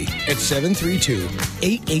Associates today at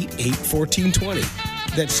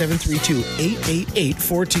 732-888-1420. That's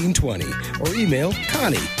 732-888-1420. Or email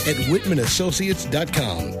Connie at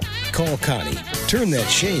whitmanassociates.com. Call Connie. Turn that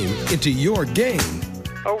shame into your game.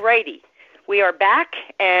 Alrighty. We are back,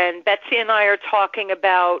 and Betsy and I are talking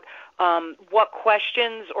about what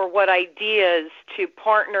questions or what ideas to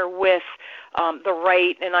partner with the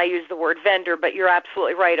right, and I use the word vendor, but you're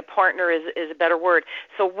absolutely right. A partner is a better word.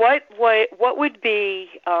 So what would be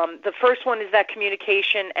the first one is that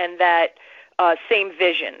communication and that same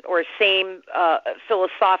vision or same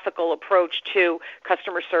philosophical approach to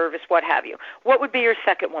customer service, what have you. What would be your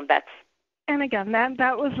second one, Betsy? And again,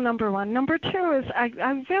 that was number one. Number two is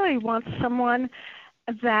I really want someone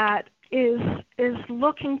that is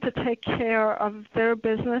looking to take care of their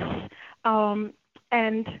business and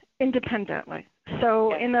independently.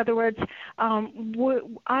 So, in other words,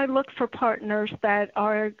 I look for partners that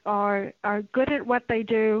are good at what they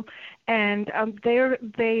do, and they're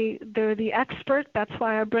the expert. That's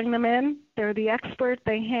why I bring them in. They're the expert.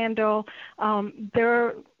 They handle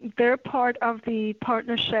their part of the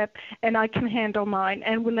partnership, and I can handle mine.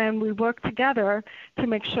 And then we work together to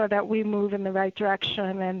make sure that we move in the right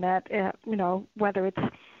direction, and that whether it's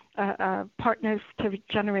partners to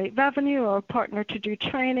generate revenue or a partner to do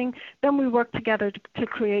training, then we work together to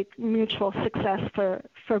create mutual success for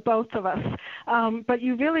both of us. But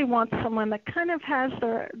you really want someone that kind of has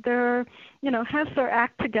their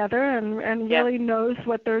act together and really knows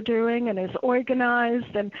what they're doing and is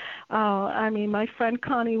organized. And my friend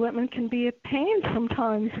Connie Whitman can be a pain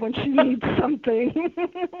sometimes when she needs something.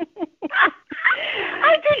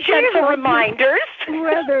 I do gentle reminders.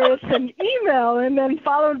 Whether it's an email and then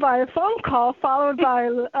followed by a phone call, followed by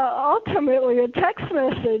ultimately a text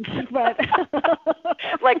message. But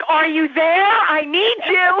like, are you there? I need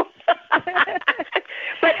you.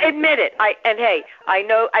 But admit it. I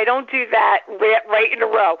know I don't do that right in a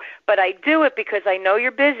row, but I do it because I know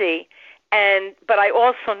you're busy. But I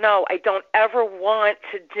also know I don't ever want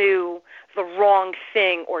to do the wrong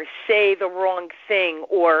thing or say the wrong thing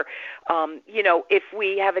or, if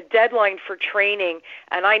we have a deadline for training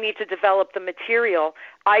and I need to develop the material,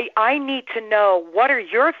 I need to know what are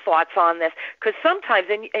your thoughts on this, because sometimes,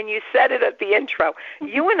 and you said it at the intro,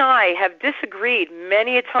 you and I have disagreed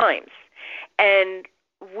many a times, and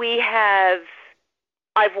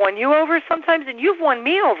I've won you over sometimes and you've won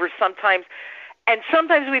me over sometimes. And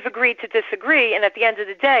sometimes we've agreed to disagree, and at the end of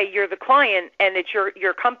the day, you're the client, and it's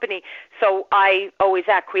your company, so I always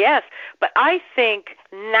acquiesce. But I think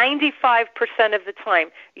 95% of the time,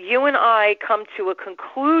 you and I come to a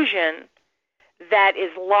conclusion that is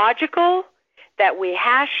logical, that we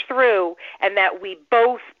hash through, and that we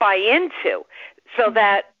both buy into, so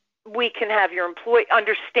that we can have your employee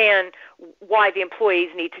understand why the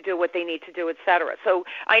employees need to do what they need to do, et cetera. So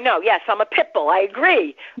I know, yes, I'm a pit bull. I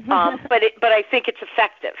agree, but I think it's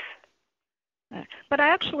effective. But I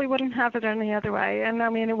actually wouldn't have it any other way. And I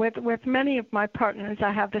mean, with many of my partners,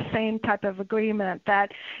 I have the same type of agreement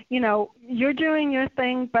that, you're doing your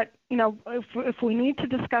thing, but if we need to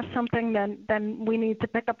discuss something, then we need to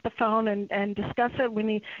pick up the phone and discuss it.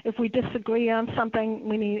 If we disagree on something,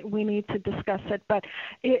 we need to discuss it. But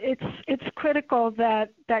it's critical that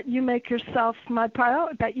you make yourself my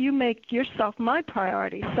priority. That you make yourself my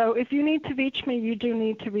priority. So if you need to reach me, you do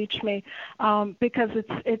need to reach me because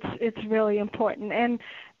it's really important. And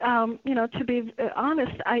to be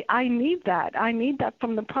honest, I need that. I need that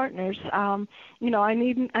from the partners. I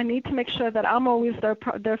need to make sure that I'm always their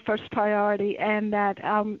first priority, and that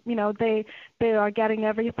they are getting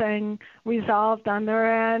everything resolved on their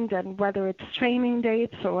end, and whether it's training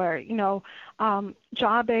dates or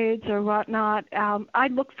job aids or whatnot. I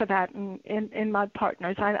look for that in my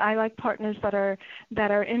partners. I like partners that are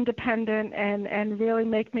independent and really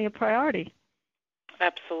make me a priority.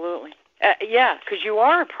 Absolutely. Yeah, because you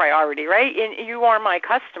are a priority, right? And you are my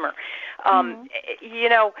customer.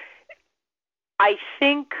 I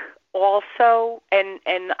think also, and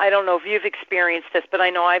I don't know if you've experienced this, but I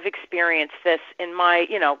know I've experienced this in my,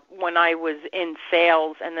 when I was in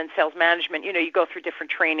sales and then sales management, you go through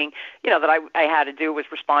different training, that I had to do, was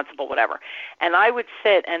responsible, whatever. And I would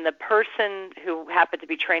sit, and the person who happened to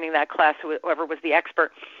be training that class, whoever was the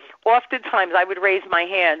expert, oftentimes I would raise my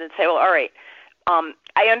hand and say, well, all right,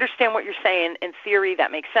 I understand what you're saying. In theory,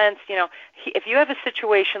 that makes sense. If you have a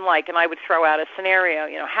situation like, and I would throw out a scenario,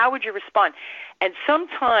 how would you respond? And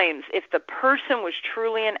sometimes if the person was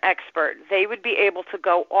truly an expert, they would be able to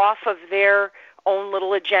go off of their own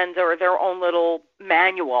little agenda or their own little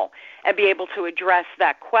manual and be able to address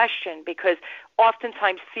that question, because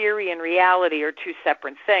oftentimes theory and reality are two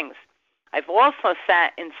separate things. I've also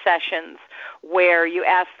sat in sessions where you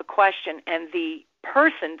ask the question and the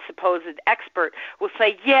person, supposed expert, will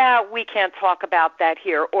say, yeah, we can't talk about that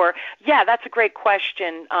here, or, yeah, that's a great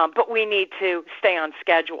question, but we need to stay on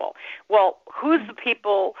schedule. Well, who's the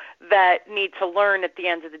people that need to learn at the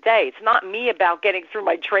end of the day? It's not me about getting through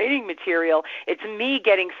my training material. It's me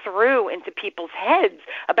getting through into people's heads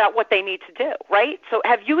about what they need to do, right? So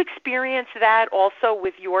have you experienced that also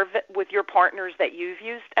with your partners that you've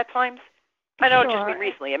used at times? I know it just been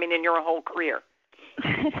recently. I mean, in your whole career.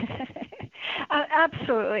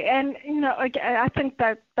 Absolutely. And, I think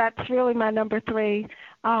that's really my number 3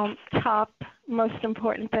 top most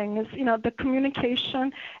important thing is, the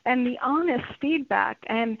communication and the honest feedback.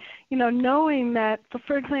 And, knowing that,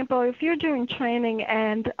 for example, if you're doing training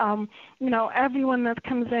and, everyone that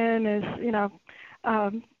comes in is,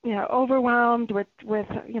 overwhelmed with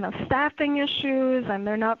staffing issues, and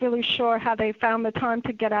they're not really sure how they found the time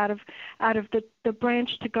to get out of the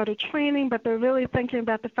branch to go to training, but they're really thinking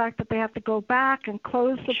about the fact that they have to go back and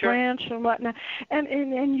close the branch and whatnot,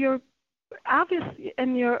 and you're obviously,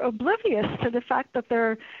 and you're oblivious to the fact that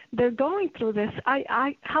they're going through this.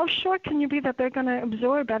 How sure can you be that they're going to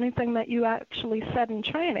absorb anything that you actually said in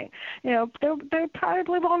training? They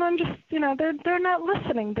probably won't understand. They're not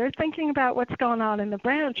listening. They're thinking about what's going on in the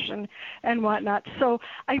branch and whatnot. So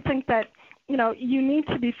I think that you need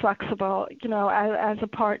to be flexible, as a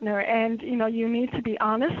partner, and you need to be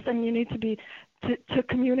honest, and you need to be to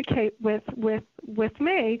communicate with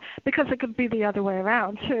me, because it could be the other way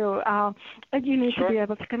around too. And you need to be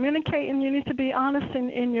able to communicate, and you need to be honest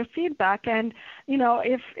in your feedback. And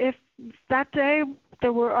if that day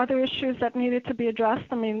there were other issues that needed to be addressed,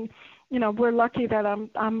 I mean, we're lucky that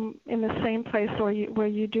I'm in the same place where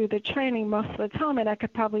you do the training most of the time, and I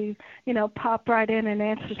could probably pop right in and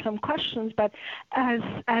answer some questions. But as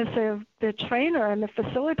the trainer and the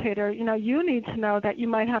facilitator, you need to know that you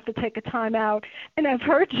might have to take a time out. And I've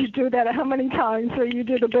heard you do that how many times, where you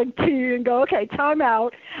do the big T and go, okay, time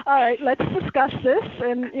out. All right, let's discuss this,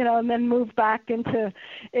 and and then move back into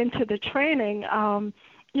the training.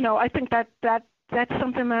 I think that's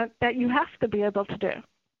something that you have to be able to do.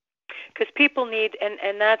 Because people need,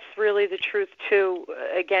 and that's really the truth too,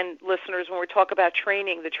 again, listeners, when we talk about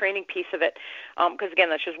training, the training piece of it, because again,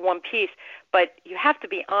 that's just one piece, but you have to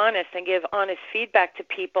be honest and give honest feedback to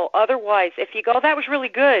people. Otherwise, if you go, that was really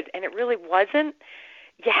good, and it really wasn't,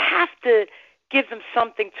 you have to give them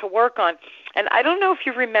something to work on. And I don't know if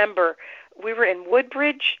you remember, we were in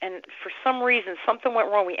Woodbridge, and for some reason, something went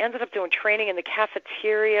wrong. We ended up doing training in the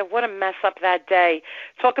cafeteria. What a mess up that day.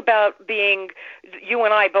 Talk about you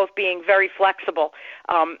and I both being very flexible.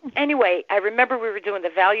 Anyway, I remember we were doing the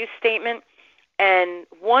value statement, and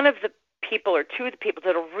one of the people or two of the people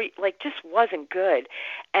that just wasn't good.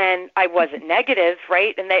 And I wasn't negative,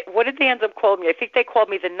 right? And what did they end up calling me? I think they called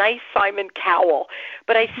me the nice Simon Cowell.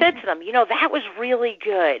 But I said to them, that was really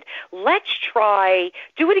good. Let's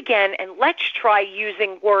do it again, and let's try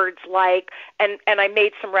using words like, and I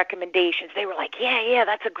made some recommendations. They were like, yeah,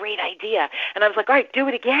 that's a great idea. And I was like, all right, do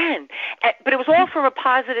it again. But it was all from a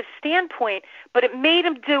positive standpoint, but it made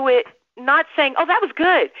them do it not saying, oh, that was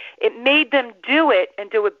good. It made them do it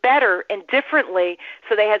and do it better and differently,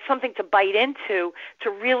 so they had something to bite into to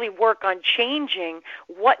really work on changing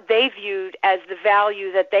what they viewed as the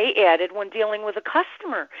value that they added when dealing with a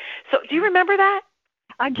customer. So do you remember that?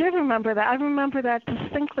 I do remember that. I remember that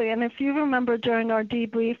distinctly. And if you remember during our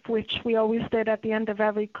debrief, which we always did at the end of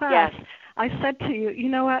every class, yes, I said to you, you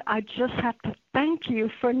know what, I just have to thank you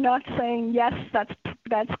for not saying, yes, that's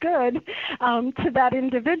good, to that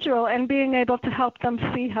individual, and being able to help them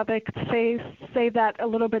see how they could say that a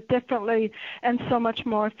little bit differently and so much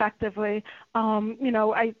more effectively.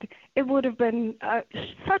 It would have been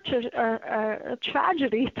such a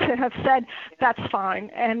tragedy to have said, that's fine,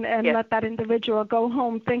 and let that individual go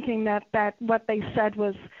home thinking that what they said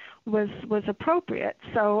was appropriate.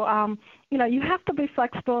 So, you have to be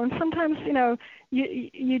flexible, and sometimes,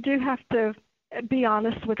 you do have to be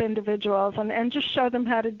honest with individuals and just show them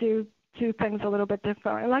how to do things a little bit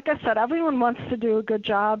differently. Like I said, everyone wants to do a good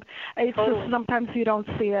job. It's just sometimes you don't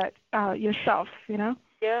see it yourself,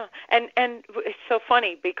 Yeah, and it's so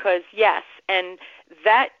funny because, yes, and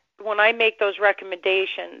that when I make those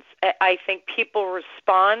recommendations, I think people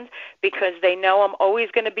respond because they know I'm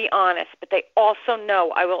always going to be honest, but they also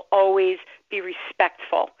know I will always be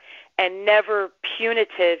respectful and never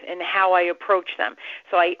punitive in how I approach them.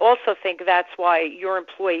 So I also think that's why your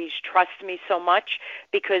employees trust me so much,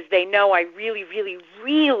 because they know I really, really,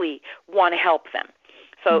 really want to help them.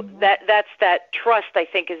 So that's that trust, I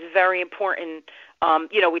think, is very important.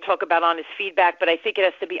 We talk about honest feedback, but I think it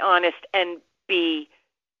has to be honest and be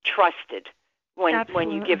trusted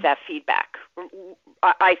when you give that feedback,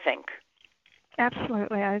 I think.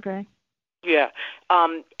 Absolutely, I agree. Yeah.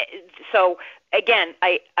 So, again,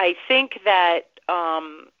 I think that,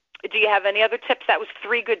 do you have any other tips? That was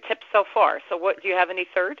 3 good tips so far. So what, do you have any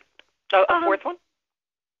third? A fourth one?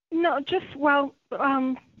 No,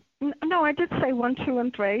 no, I did say 1, 2,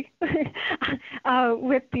 and 3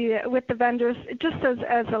 with the vendors, just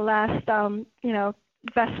as a last,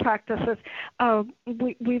 best practices.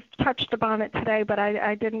 We've touched upon it today, but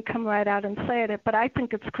I didn't come right out and say it. But I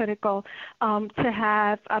think it's critical to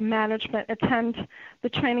have management attend the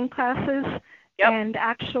training classes and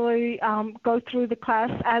actually go through the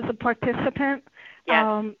class as a participant.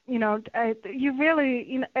 Yes. You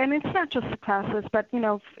really, and it's not just the classes, but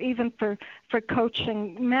even for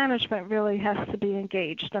coaching, management really has to be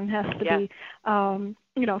engaged and has to be,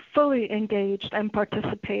 fully engaged and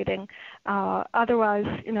participating. Otherwise,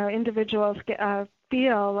 individuals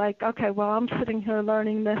feel like, okay, well, I'm sitting here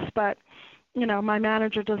learning this, but my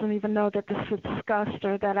manager doesn't even know that this was discussed,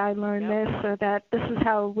 or that I learned this, or that this is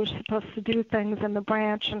how we're supposed to do things in the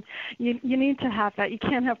branch. And you need to have that. You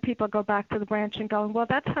can't have people go back to the branch and going, well,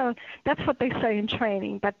 that's what they say in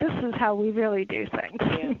training, but this is how we really do things.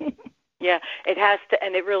 Yeah. Yeah, it has to,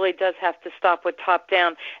 and it really does have to stop with top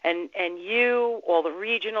down. And you, all the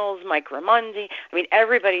regionals, Mike Raimondi,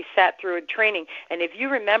 everybody sat through a training. And if you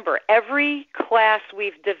remember, every class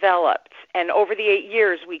we've developed, and over the 8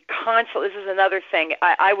 years, we constantly, this is another thing,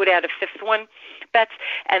 I would add a 5th one, Bets,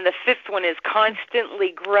 and the 5th one is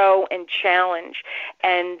constantly grow and challenge.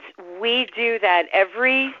 And we do that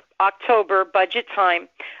every October, budget time.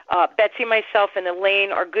 Betsy, myself, and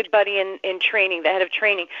Elaine, our good buddy in training, the head of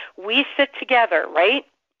training, we sit together, right?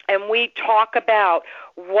 And we talk about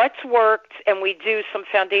what's worked, and we do some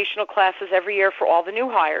foundational classes every year for all the new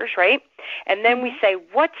hires, right? And then we say,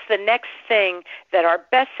 what's the next thing that our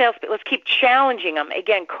best sales, let's keep challenging them,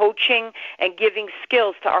 again, coaching and giving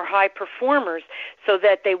skills to our high performers so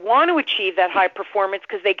that they want to achieve that high performance,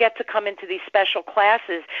 because they get to come into these special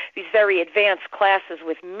classes, these very advanced classes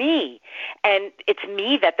with me, and it's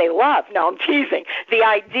me that they love. No, I'm teasing. The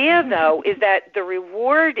idea, though, is that the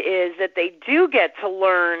reward is that they do get to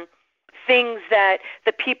learn things that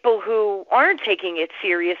the people who aren't taking it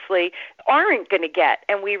seriously aren't going to get.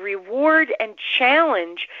 And we reward and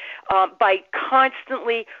challenge by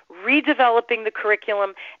constantly redeveloping the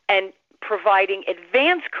curriculum and providing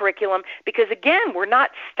advanced curriculum, because, again, we're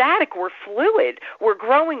not static. We're fluid. We're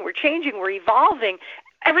growing. We're changing. We're evolving.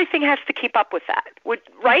 Everything has to keep up with that,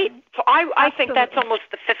 right? So I think that's almost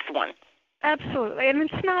the 5th one. Absolutely, and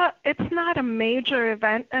it's not a major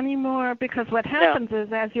event anymore, because what happens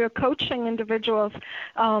is, as you're coaching individuals,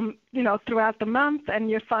 throughout the month, and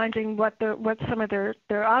you're finding what some of their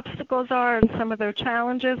obstacles are and some of their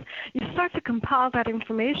challenges, you start to compile that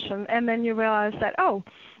information, and then you realize that,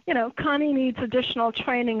 Connie needs additional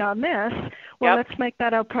training on this. Well, let's make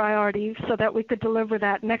that a priority so that we could deliver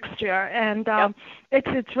that next year. And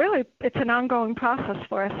it's an ongoing process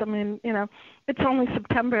for us. It's only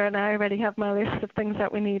September, and I already have my list of things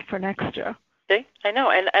that we need for next year. See, I know,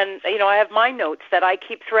 and I have my notes that I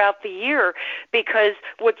keep throughout the year, because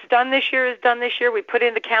what's done this year is done this year. We put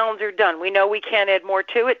in the calendar, done. We know we can't add more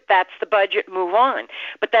to it. That's the budget, move on.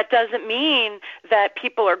 But that doesn't mean that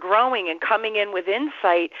people are growing and coming in with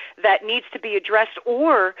insight that needs to be addressed.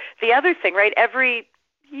 Or the other thing, right, every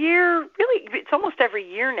year, really, it's almost every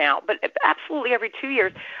year now, but absolutely every 2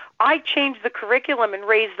 years, I change the curriculum and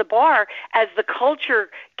raise the bar as the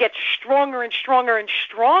culture gets stronger and stronger and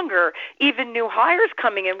stronger. Even new hires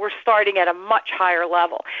coming in, we're starting at a much higher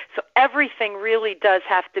level. So everything really does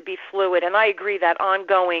have to be fluid, and I agree that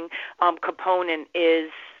ongoing component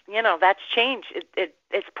is, that's change.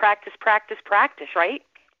 It's practice, practice, practice, right?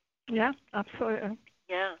 Yeah, absolutely.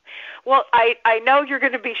 Yeah. Well, I know you're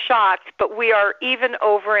going to be shocked, but we are even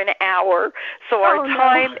over an hour, so our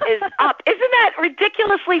time is up. Isn't that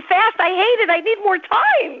ridiculously fast? I hate it. I need more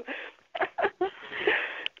time.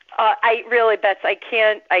 I really, Betsy,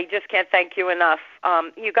 I just can't thank you enough.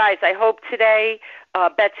 You guys, I hope today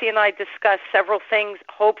Betsy and I discussed several things.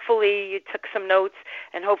 Hopefully you took some notes,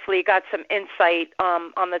 and hopefully you got some insight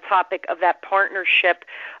on the topic of that partnership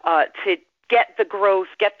to get the growth,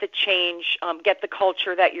 get the change, get the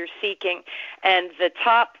culture that you're seeking. And the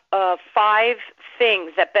top 5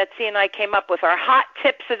 things that Betsy and I came up with are hot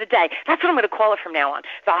tips of the day. That's what I'm going to call it from now on.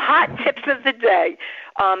 The hot tips of the day.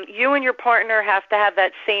 You and your partner have to have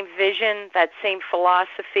that same vision, that same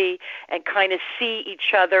philosophy, and kind of see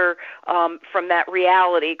each other from that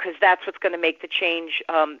reality, because that's what's going to make the change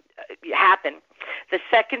happen. The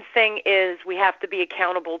second thing is we have to be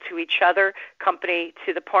accountable to each other, company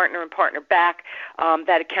to the partner and partner back.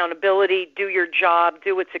 That accountability, do your job,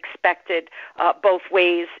 do what's expected both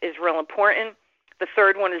ways is real important. The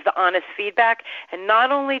third one is the honest feedback, and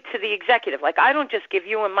not only to the executive. Like, I don't just give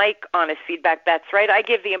you and Mike honest feedback, that's right. I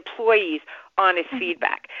give the employees honest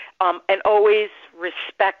feedback, and always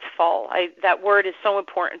respectful. That word is so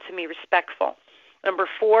important to me, respectful. Number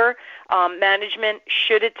 4, management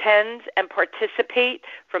should attend and participate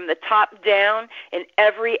from the top down in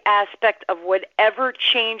every aspect of whatever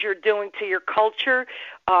change you're doing to your culture.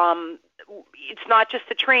 It's not just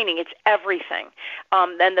the training, it's everything.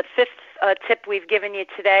 Then the 5th tip we've given you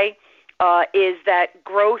today is that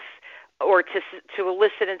growth, or to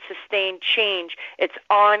elicit and sustain change, it's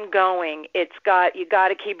ongoing. You got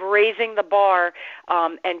to keep raising the bar,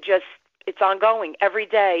 and just it's ongoing every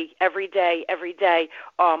day.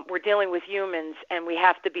 We're dealing with humans, and we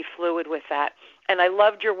have to be fluid with that. And I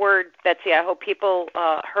loved your word, Betsy. I hope people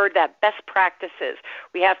heard that, best practices.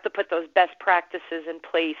 We have to put those best practices in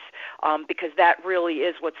place, because that really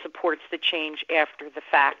is what supports the change after the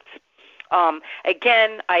fact.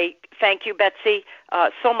 Again, I thank you, Betsy,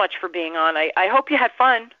 so much for being on. I hope you had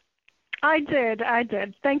fun. I did.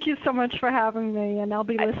 Thank you so much for having me, and I'll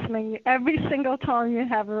be listening every single time you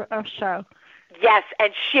have a show. Yes,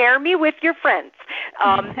 and share me with your friends.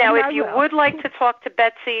 Now, if you would like to talk to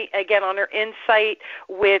Betsy, again, on her insight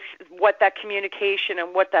with what that communication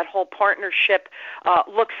and what that whole partnership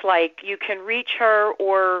looks like, you can reach her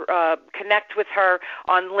or connect with her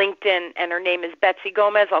on LinkedIn, and her name is Betsy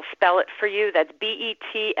Gomez. I'll spell it for you. That's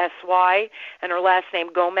Betsy, and her last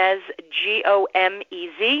name Gomez,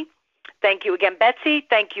 Gomez. Thank you again, Betsy.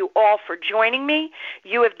 Thank you all for joining me.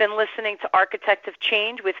 You have been listening to Architect of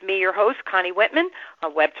Change with me, your host, Connie Whitman,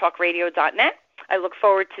 on webtalkradio.net. I look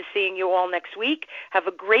forward to seeing you all next week. Have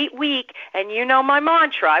a great week. And you know my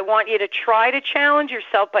mantra. I want you to try to challenge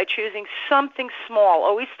yourself by choosing something small.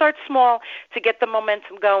 Always start small to get the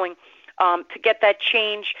momentum going, to get that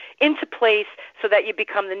change into place so that you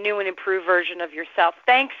become the new and improved version of yourself.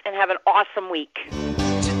 Thanks, and have an awesome week.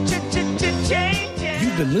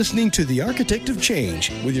 You've been listening to The Architect of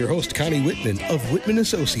Change with your host, Connie Whitman of Whitman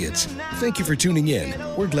Associates. Thank you for tuning in.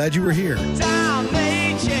 We're glad you were here. Time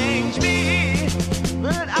may change me,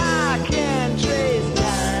 but I